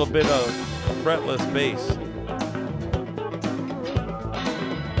 A little bit of fretless bass.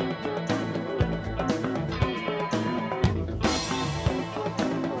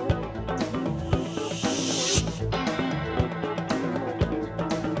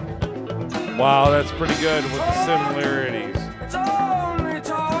 Wow, that's pretty good with the similarities. It's only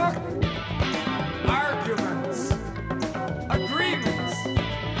talk.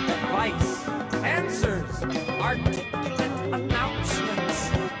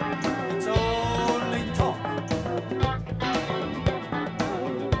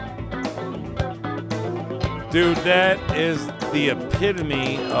 Dude, that is the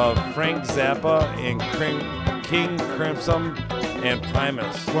epitome of Frank Zappa and King Crimson and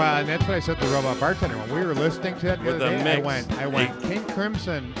Primus. Well, and that's what I said to the Robot Bartender. When we were listening to it the With other a day, mix. I went King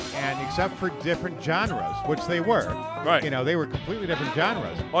Crimson, and except for different genres, which they were. Right. You know, they were completely different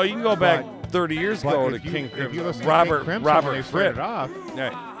genres. Oh, you can go back But- 30 years But ago to if you- King if you Crimson. listen to Robert King Crimson when they Fripp. started off,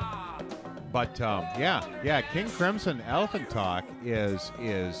 Right. but yeah, King Crimson Elephant Talk is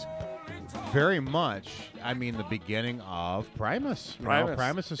very much, I mean, the beginning of Primus. You know,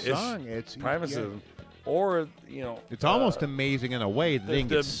 Primus' song. It's Primus yeah. is, or you know, It's almost amazing in a way that they didn't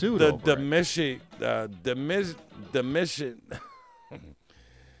get sued over it.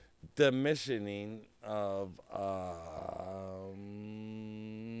 Demissioning of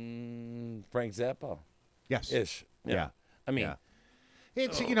Frank Zappa. Yes. Ish. Yeah. I mean, Yeah.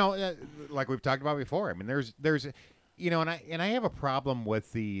 It's you know, like we've talked about before. I mean, there's, you know, and I have a problem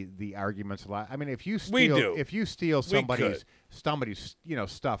with the arguments a lot. I mean, if you steal somebody's you know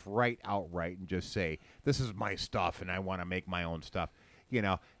stuff outright and just say this is my stuff and I want to make my own stuff, you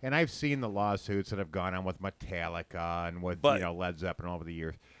know, and I've seen the lawsuits that have gone on with Metallica and with you know Led Zeppelin over the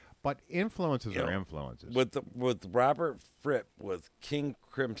years. But influences are influences. with Robert Fripp with King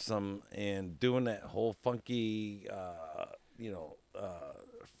Crimson and doing that whole funky, you know,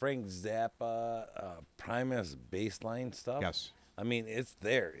 Frank Zappa, Primus bass line stuff. Yes. I mean, it's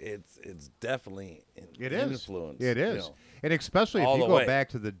there. It's definitely It is. influence. It is. You know. And especially if all you the go way. back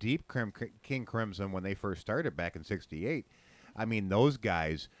to the deep King Crimson when they first started back in '68, I mean, those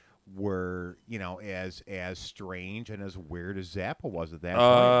guys were, you know, as strange and as weird as Zappa was at that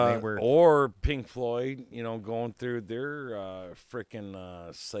point. They were Or Pink Floyd, you know, going through their freaking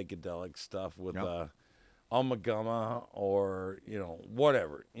psychedelic stuff with Yep. Ummagumma or, you know,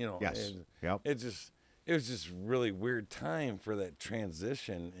 whatever, you know. Yes. And Yep. it was just really weird time for that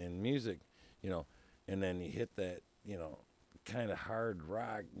transition in music, you know. And then you hit that, you know, kind of hard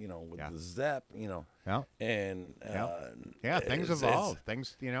rock, you know, with the Zepp, you know. Yeah. And Yeah, things evolve.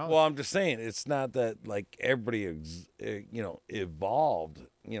 Things, you know. well, I'm just saying, it's not that like everybody, you know, evolved,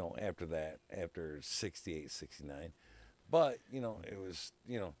 you know, after that, after 68, 69. But, you know, it was,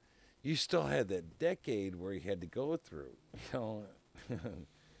 you know, you still had that decade where you had to go through, you know.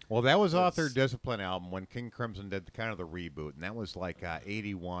 Well, that was off their Discipline album when King Crimson did kind of the reboot, and that was like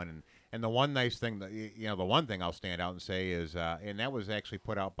 '81. And the one nice thing that you know, the one thing I'll stand out and say is, and that was actually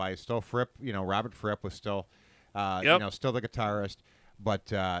put out by still Fripp. You know, Robert Fripp was still, you know, still the guitarist. But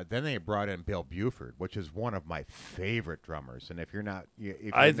then they brought in Bill Buford, which is one of my favorite drummers. And if you're not,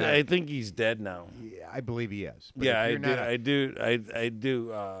 I think he's dead now. yeah, I believe he is. But Yeah, if you're I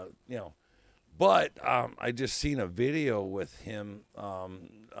do. You know, but I just seen a video with him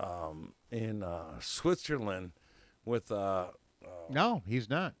in Switzerland with No, he's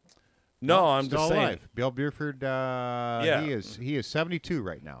not. No, I'm still just saying. alive. Bill Buford, he is 72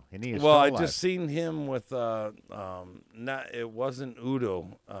 right now, and he is Well, still I alive. just seen him with not it wasn't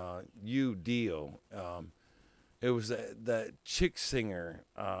Udo, Udo. It was that chick singer.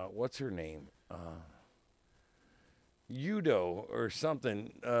 What's her name? Udo or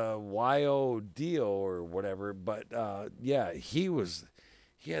something. Yodo or whatever. But yeah, he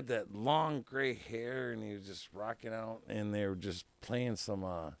had that long gray hair and he was just rocking out, and they were just playing some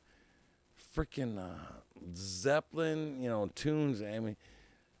freaking Zeppelin, you know, tunes. I mean,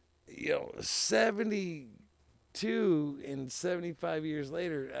 you know, 72 and 75 years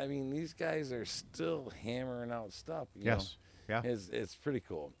later, I mean, these guys are still hammering out stuff. You Yes. know? Yeah. It's pretty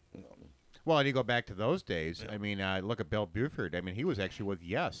cool. You know. Well, and you go back to those days. I mean, look at Bill Buford. I mean, he was actually with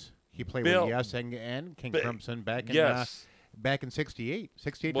Yes. He played Bill- with Yes and King Crimson back in Yes. back in '68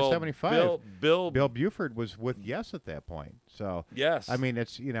 Well, to '75. Bill, Bill Buford was with Yes at that point. So yes. I mean,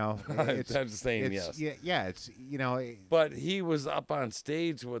 it's you know, it's I'm just saying it's, yes. Yeah, it's you know, But he was up on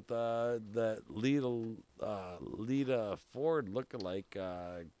stage with that Lita Ford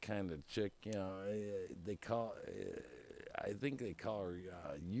lookalike kind of chick. You know, they call. I think they call her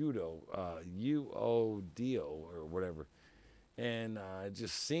Udo, Uodo or whatever. And I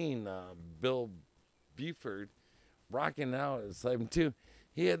just seen Bill Buford rocking out at 72.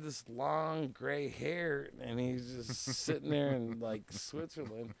 He had this long gray hair, and he's just sitting there in like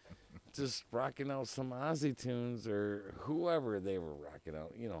Switzerland, just rocking out some Ozzy tunes or whoever they were rocking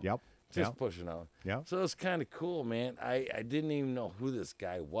out. You know, Yep. just pushing out. Yep. So it's kind of cool, man. I didn't even know who this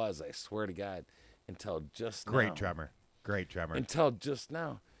guy was. I swear to God, until just now. Great drummer. Until just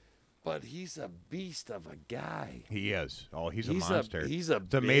now. But he's a beast of a guy. He is. Oh, he's a He's a- monster. he's a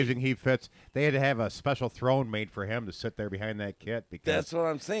It's amazing he fits. They had to have a special throne made for him to sit there behind that kit because That's what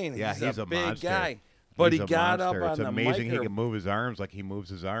I'm saying. Yeah, he's a big monster. guy. But He's he a got up monster. on It's the amazing he micro- can move his arms like he moves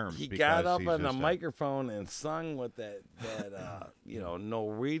his arms. He because got up he's on the just microphone and sung with that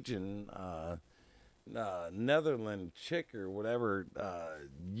Norwegian Netherland chick or whatever,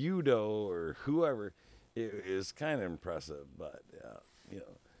 Udo or whoever. It is kind of impressive, but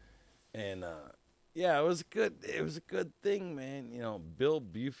and yeah, it was good. It was a good thing, man. Bill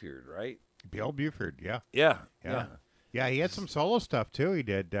Buford, right? Bill Buford, yeah. Yeah. Yeah, he had some solo stuff too. He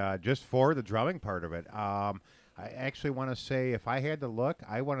did just for the drumming part of it. I actually want to say, if I had to look,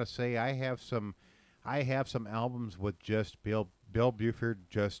 I want to say I have some albums with just Bill Buford,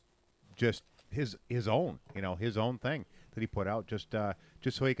 just his own, his own thing that he put out, just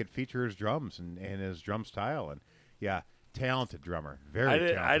so he could feature his drums and his drum style. And yeah, talented drummer, very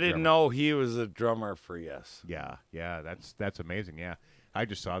talented. I didn't drummer. know he was a drummer for Yes. Yeah, that's amazing. Yeah, I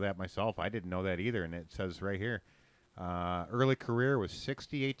just saw that myself. I didn't know that either, and it says right here. Early career was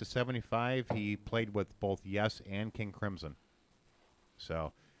 68 to 75. He played with both Yes and King Crimson.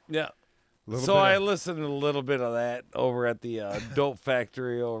 So Yeah. little So bit I of- listened to a little bit of that over at the Dope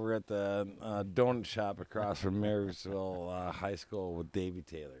Factory over at the donut shop across from Marysville High School with Davey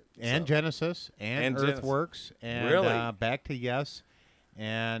Taylor. and So- Genesis and And Genesis. Earthworks and Really? back to Yes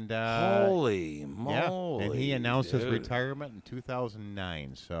and Holy yeah, moly! and he announced his dude. retirement in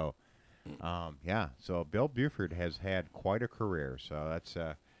 2009. So yeah, so Bill Buford has had quite a career. So that's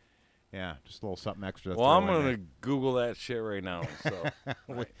yeah, just a little something extra. To Well, I'm throw in gonna there. Google that shit right now. So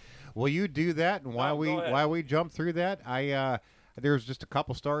Will you do that? And while No, go ahead. we jump through that, there's just a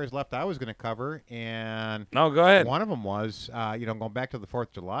couple stories left I was going to cover, and no, go ahead. one of them was going back to the 4th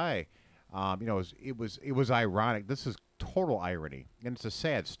of July. It was ironic. This is total irony, and it's a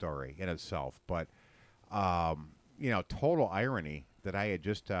sad story in itself. But total irony that I had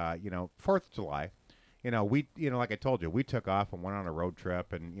just 4th of July. We like I told you, we took off and went on a road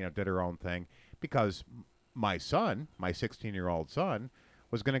trip and did our own thing because my son, my 16-year-old son,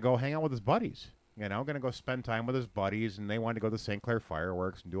 was going to go hang out with his buddies. Going to go spend time with his buddies, and they wanted to go to the St. Clair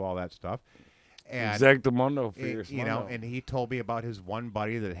fireworks and do all that stuff. And Exactamundo for your and he told me about his one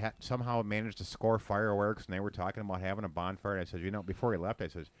buddy that had somehow managed to score fireworks, and they were talking about having a bonfire. And I said, before he left, I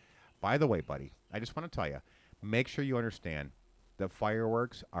said, by the way, buddy, I just want to tell you, make sure you understand that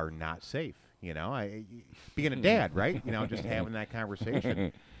fireworks are not safe. Being a dad, right? Just having that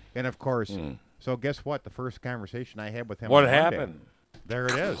conversation. And of course, so guess what? The first conversation I had with him. What on Monday, happened? there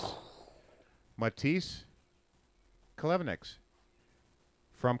it is. Matisse Kalevniks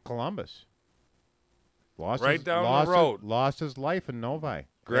from Columbus. Right down the road. Lost his life in Novi.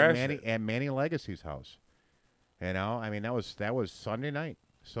 Gratiot. At Manny Legacy's house. That was Sunday night.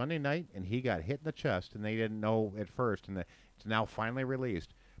 And he got hit in the chest, and they didn't know at first, and it's now finally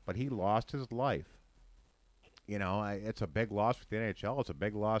released. But he lost his life. It's a big loss for the NHL. It's a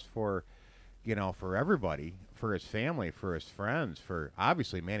big loss for everybody, for his family, for his friends, for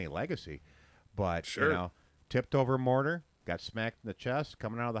obviously Manny Legacy. But, Sure. tipped over a mortar, got smacked in the chest,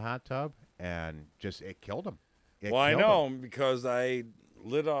 coming out of the hot tub, and it killed him. It Well, I killed know him. because I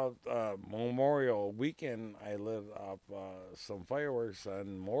lit off Memorial Weekend. I lit off some fireworks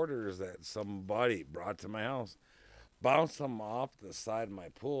on mortars that somebody brought to my house. Bounced them off the side of my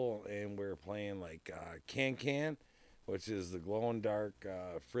pool, and we were playing like can, which is the glow in dark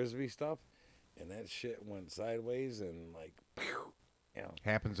frisbee stuff, and that shit went sideways and like, pew,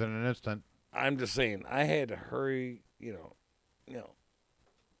 Happens in an instant. I'm just saying, I had to hurry,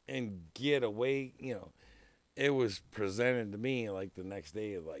 and get away. It was presented to me like the next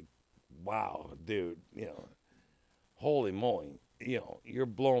day, like, wow, dude, holy moly, you're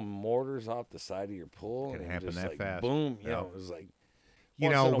blowing mortars off the side of your pool, Can and happen just that like, fast. boom, Yeah. it was like,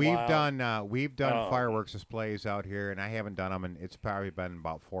 once in a while. We've done Oh. fireworks displays out here, and I haven't done them, and it's probably been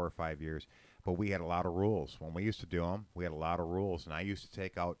about 4 or 5 years. But we had a lot of rules when we used to do them. We had a lot of rules, and I used to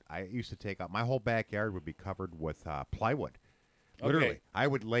take out. My whole backyard would be covered with plywood. Literally, Okay. I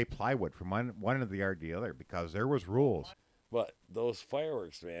would lay plywood from one end of the yard to the other because there was rules. But those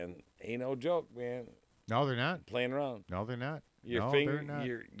fireworks, man, ain't no joke, man. No, they're not. Playing around. No, they're not. Your no, finger, they're not.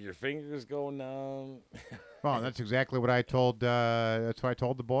 your fingers going down. Well, that's exactly what I told. That's what I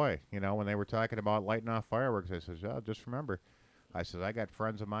told the boy. When they were talking about lighting off fireworks, I says, "Oh, just remember," I says, "I got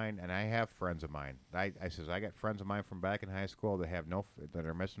friends of mine, and I have friends of mine. I says I got friends of mine from back in high school that have that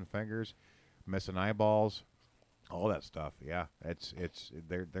are missing fingers, missing eyeballs, all that stuff. Yeah,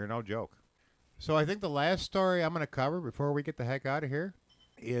 they're no joke." So I think the last story I'm going to cover before we get the heck out of here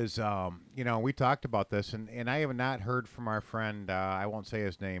is, we talked about this, and I have not heard from our friend. I won't say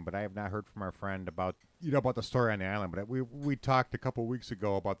his name, but I have not heard from our friend about about the story on the island. But we talked a couple weeks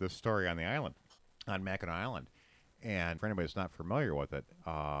ago about this story on the island, on Mackinac Island, And for anybody that's not familiar with it,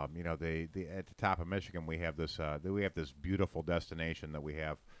 you know, at the top of Michigan, we have this beautiful destination that we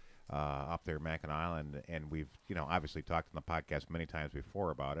have up there, Mackinac Island, and we've, you know, obviously talked on the podcast many times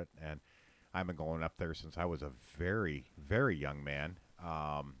before about it. And I've been going up there since I was a very, very young man,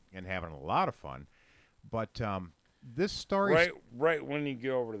 and having a lot of fun. But this story, right when you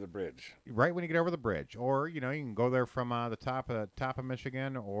get over to the bridge, right when you get over the bridge, or you know, you can go there from the top of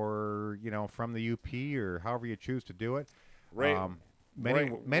Michigan, or you know, from the UP, or however you choose to do it. Right.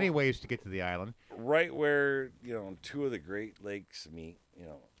 Many ways to get to the island. Right where, you know, two of the Great Lakes meet. You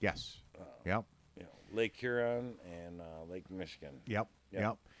know. Yes. Yep. You know, Lake Huron and Lake Michigan. Yep.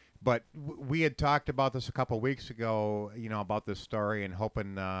 But we had talked about this a couple of weeks ago, you know, about this story, and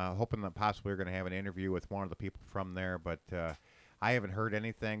hoping that possibly we're going to have an interview with one of the people from there. But I haven't heard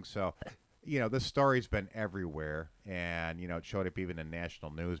anything. So, you know, this story's been everywhere, and you know, it showed up even in national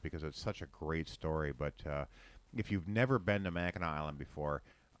news because it's such a great story. But if you've never been to Mackinac Island before,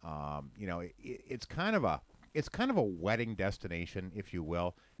 you know, it's kind of a wedding destination, if you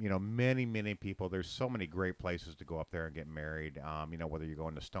will. You know, many people. There's so many great places to go up there and get married. You know, whether you're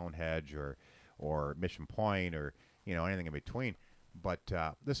going to Stonehenge or Mission Point or you know anything in between. But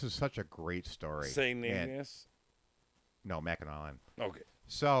this is such a great story. Same name, yes. No, Mackinac Island. Okay.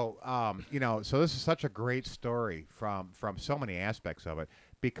 So you know, so this is such a great story from so many aspects of it,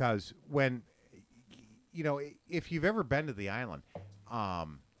 because when you know, if you've ever been to the island,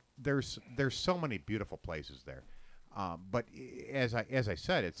 there's so many beautiful places there, but as I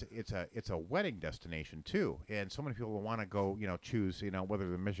said, it's a wedding destination too, and so many people want to go, you know, choose, you know, whether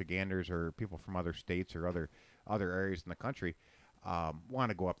they're Michiganders or people from other states or other areas in the country, want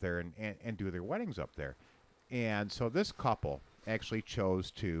to go up there and do their weddings up there, and so this couple actually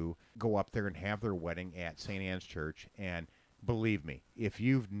chose to go up there and have their wedding at St. Anne's Church. And believe me, if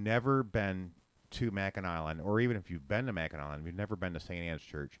you've never been to Mackinac Island, or even if you've been to Mackinac Island, you've never been to St. Anne's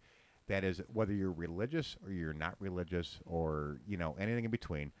Church, that is, whether you're religious or you're not religious, or you know anything in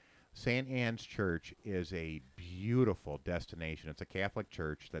between, St. Anne's Church is a beautiful destination. It's a Catholic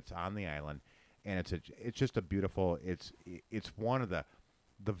church that's on the island, and it's just a beautiful. It's one of the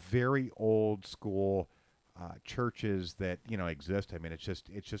very old school churches that you know exist. I mean, it's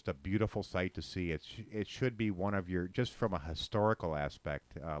just a beautiful sight to see. It should be one of your, just from a historical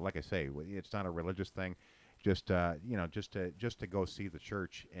aspect. Like I say, it's not a religious thing. Just you know, just to go see the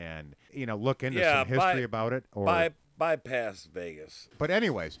church and you know look into some history about it. Or bypass Vegas. But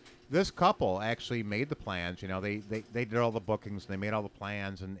anyways, this couple actually made the plans. You know, they did all the bookings. They made all the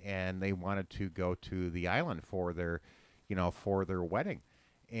plans, and they wanted to go to the island for their wedding.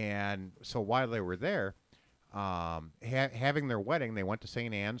 And so while they were there, having their wedding, they went to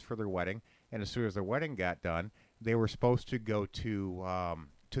St. Anne's for their wedding. And as soon as their wedding got done, they were supposed to go to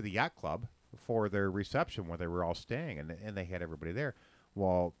the yacht club for their reception where they were all staying, and they had everybody there.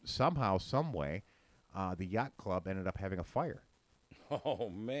 Well, somehow, some way, the yacht club ended up having a fire. Oh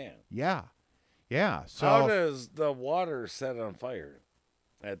man. Yeah. So how does the water set on fire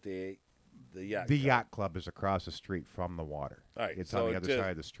at the yacht? The club? yacht club is across the street from the water. All right, it's so on the other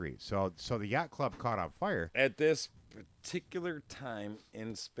side of the street. So the yacht club caught on fire at this particular time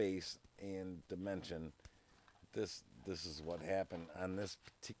in space and dimension. This is what happened on this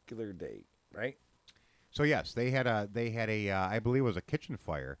particular date, right? So yes, they had a I believe it was a kitchen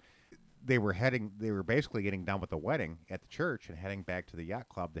fire. They were basically getting done with the wedding at the church and heading back to the yacht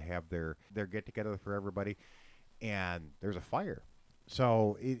club to have their get together for everybody, and there's a fire.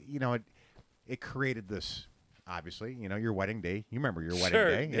 So it created this, obviously, you know, your wedding day. You remember your wedding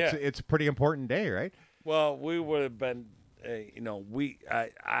day? Yeah. It's a pretty important day, right? Well, we would have been,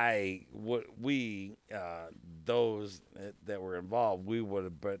 those that were involved, we would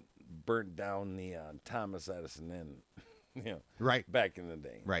have burnt down the Thomas Edison Inn, right, back in the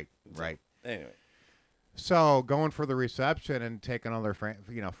day. Right. Anyway. So going for the reception and taking all their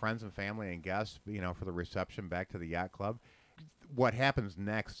friends and family and guests, for the reception back to the yacht club. What happens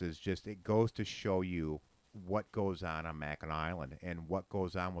next is just, it goes to show you what goes on Mackinac Island and what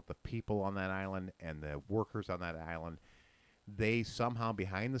goes on with the people on that island and the workers on that island. They somehow,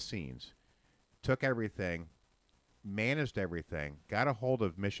 behind the scenes, took everything, managed everything, got a hold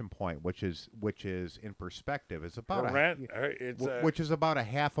of Mission Point, which is in perspective is about which is about a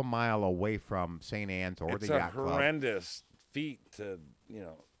half a mile away from St. Anne's or the yacht club. It's a horrendous feat to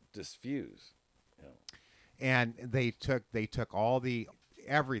disfuse. And they took all the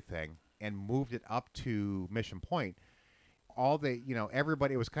everything and moved it up to Mission Point. All the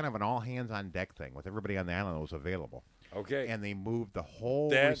everybody, it was kind of an all hands on deck thing with everybody on the island that was available. Okay. And they moved the whole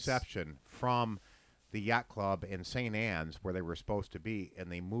reception from the yacht club in St. Anne's where they were supposed to be, and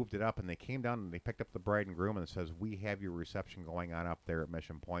they moved it up, and they came down and they picked up the bride and groom and says, we have your reception going on up there at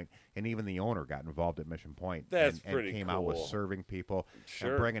Mission Point. And even the owner got involved at Mission Point. That's and pretty came out with cool. serving people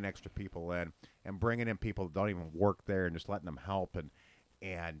Sure. and bringing extra people in and bringing in people that don't even work there and just letting them help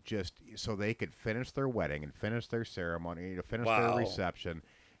and just so they could finish their wedding and finish their ceremony, to finish their Wow. reception,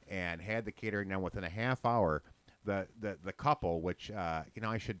 and had the catering done within a half hour. The couple, which I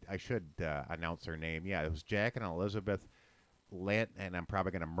should announce their name. Yeah, it was Jack and Elizabeth Land, and I'm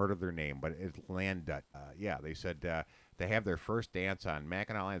probably going to murder their name, but it's Landut. Yeah, they said they have their first dance on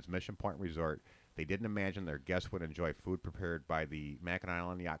Mackinac Island's Mission Point Resort. They didn't imagine their guests would enjoy food prepared by the Mackinac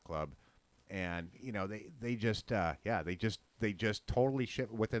Island Yacht Club, and they just totally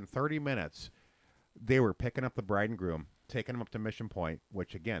shipped within 30 minutes. They were picking up the bride and groom, taking them up to Mission Point,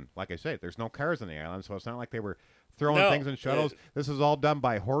 which, again, like I said, there's no cars on the island, so it's not like they were throwing things in shuttles. This is all done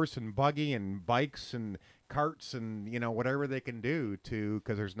by horse and buggy and bikes and carts and, whatever they can do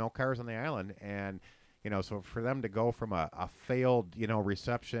because there's no cars on the island. And, so for them to go from a failed,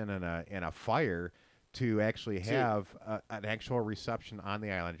 reception and a fire to actually have an actual reception on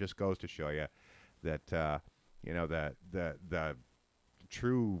the island just goes to show you that, the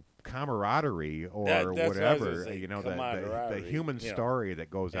true camaraderie or that's what I was whatever, gonna say, the camaraderie, human story that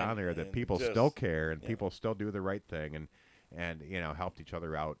goes on there, that people just- still care and people still do the right thing and helped each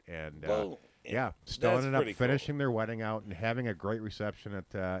other out and still that's ended up pretty cool. finishing their wedding out and having a great reception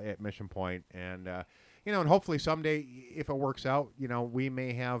at Mission Point. And and hopefully someday, if it works out, we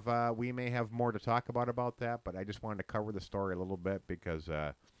may have more to talk about that. But I just wanted to cover the story a little bit because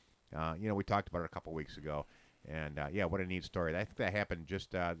we talked about it a couple weeks ago. And, what a neat story. I think that happened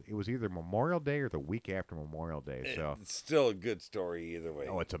just, it was either Memorial Day or the week after Memorial Day. So It's still a good story either way.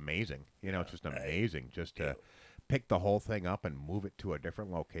 Oh, it's amazing. It's just amazing just to pick the whole thing up and move it to a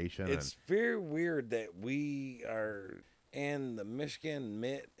different location. It's very weird that we are in the Michigan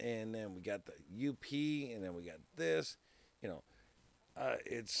Mitt, and then we got the UP, and then we got this.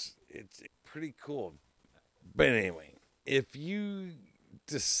 It's pretty cool. But anyway, if you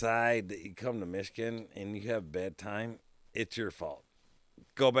decide that you come to Michigan and you have bad time, it's your fault.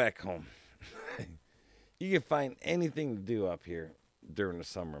 Go back home. You can find anything to do up here during the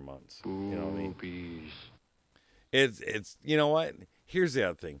summer months. You know what I mean? It's you know what? Here's the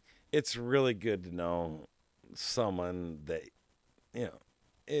other thing. It's really good to know someone that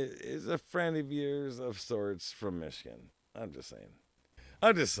is a friend of yours of sorts from Michigan. I'm just saying.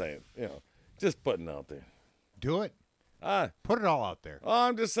 Just putting it out there. Do it. Put it all out there. Oh,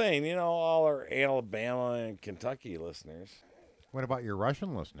 I'm just saying, all our Alabama and Kentucky listeners. What about your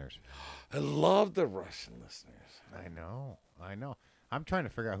Russian listeners? I love the Russian listeners. I know. I'm trying to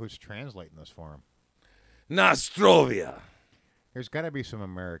figure out who's translating this for them. Nostrovia. There's got to be some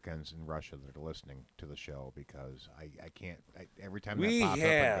Americans in Russia that are listening to the show because I can't. Every time We that pops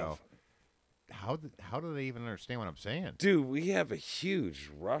have. up, I go, how do they even understand what I'm saying? Dude, we have a huge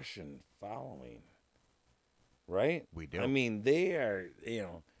Russian following. Right? We do. I mean, they are,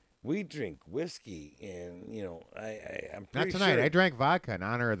 we drink whiskey and, I'm Not pretty tonight. sure. I drank vodka in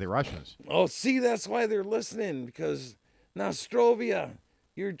honor of the Russians. Oh, see, that's why they're listening, because Nostrovia,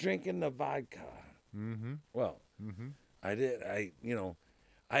 you're drinking the vodka. Mm-hmm. Well, I did. I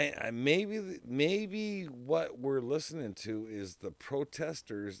maybe what we're listening to is the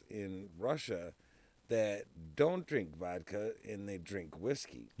protesters in Russia that don't drink vodka and they drink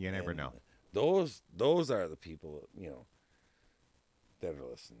whiskey. You never And know. Those are the people, that are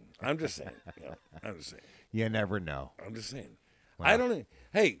listening. I'm just saying. You never know. I'm just saying. Wow. I don't.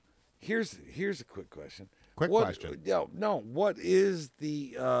 Hey, here's a quick question. Question. What is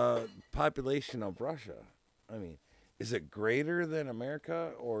the population of Russia? I mean, is it greater than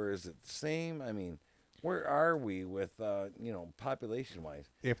America or is it the same? I mean, where are we with population wise?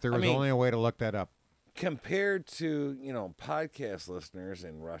 If there was only a way to look that up. Compared to podcast listeners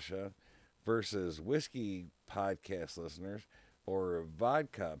in Russia versus whiskey podcast listeners or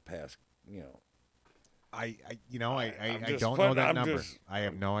vodka I I'm just don't know putting- that I'm number. just- I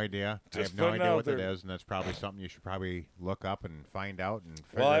have no idea. I just have no putting idea out what that there. is, and that's probably something you should probably look up and find out and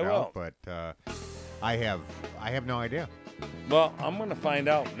figure Well, I it out. will. But I have no idea. Well, I'm gonna find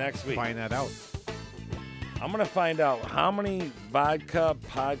out next week. Find that out. I'm gonna find out how many vodka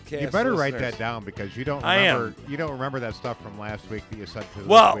podcast. You better write listeners- that down because you don't I am. remember. You don't remember that stuff from last week that you said to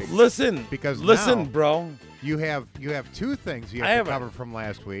Well, this week. listen, Because listen, now- bro. You have two things you I have have to a- cover from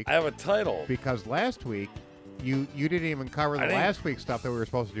last week. I have a title. Because last week you didn't even cover the I didn't- last week's stuff that we were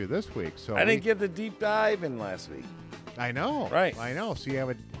supposed to do this week. So I didn't get the deep dive in last week. I know. Right. I know. So you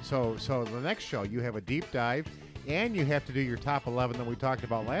have so the next show you have a deep dive, and you have to do your top 11 that we talked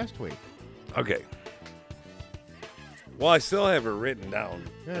about last week. Okay. Well, I still have it written down.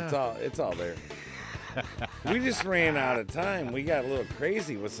 Yeah. It's all there. We just ran out of time. We got a little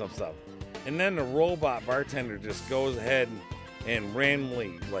crazy with some stuff. And then the robot bartender just goes ahead and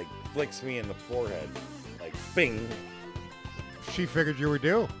randomly, like, flicks me in the forehead. Like, bing. She figured you were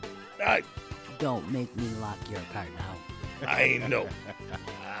due. Don't make me lock your car now. I know.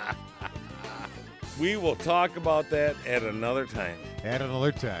 We will talk about that at another time. At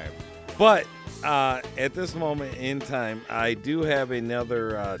another time. But at this moment in time, I do have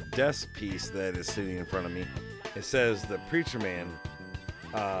another desk piece that is sitting in front of me. It says The Preacher Man,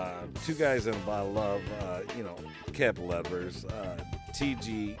 2 Guys and a Bottle of, capital letters,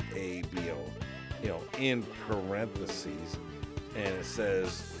 TGABO, in parentheses. And it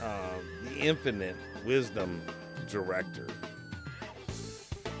says, The Infinite Wisdom Director.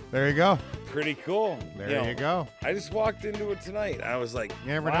 There you go. Pretty cool. There you go. I just walked into it tonight. I was like,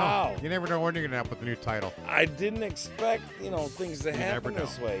 You never wow. know. You never know when you're going to end up with a new title. I didn't expect, things to happen never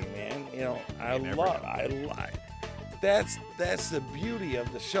this know. way, man. I never love, know. that's the beauty of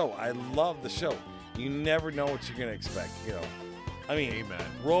the show. I love the show. You never know what you're gonna expect. I mean, Amen.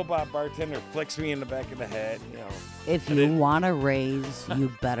 Robot bartender flicks me in the back of the head. If you want a raise, you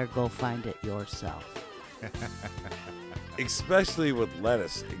better go find it yourself. Especially with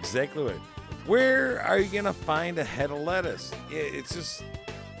lettuce. Exactly what. Where are you gonna find a head of lettuce? It's just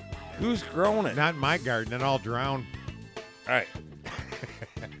who's growing it? Not in my garden, and I'll drown. All right.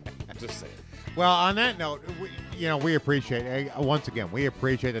 Just saying. Well, on that note, we appreciate, once again, we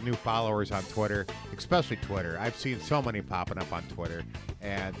appreciate the new followers on Twitter, especially Twitter. I've seen so many popping up on Twitter,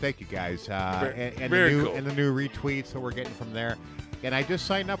 and thank you guys. And very the new cool. and the new retweets that we're getting from there. And I just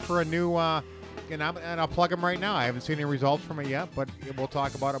signed up for a new, and I'll plug them right now. I haven't seen any results from it yet, but we'll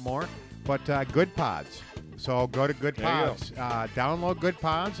talk about it more. But Good Pods. So go to Good There you Pods. Download Good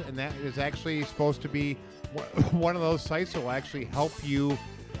Pods, and that is actually supposed to be one of those sites that will actually help you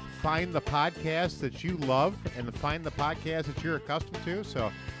find the podcast that you love and find the podcast that you're accustomed to.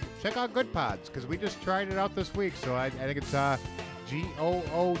 So check out Good Pods, because we just tried it out this week. So I think it's GOODPODS.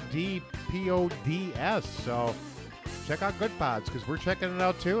 So check out Good Pods, because we're checking it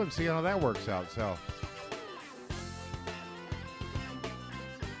out too and seeing how that works out. So,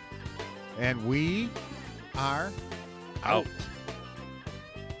 and we are Out.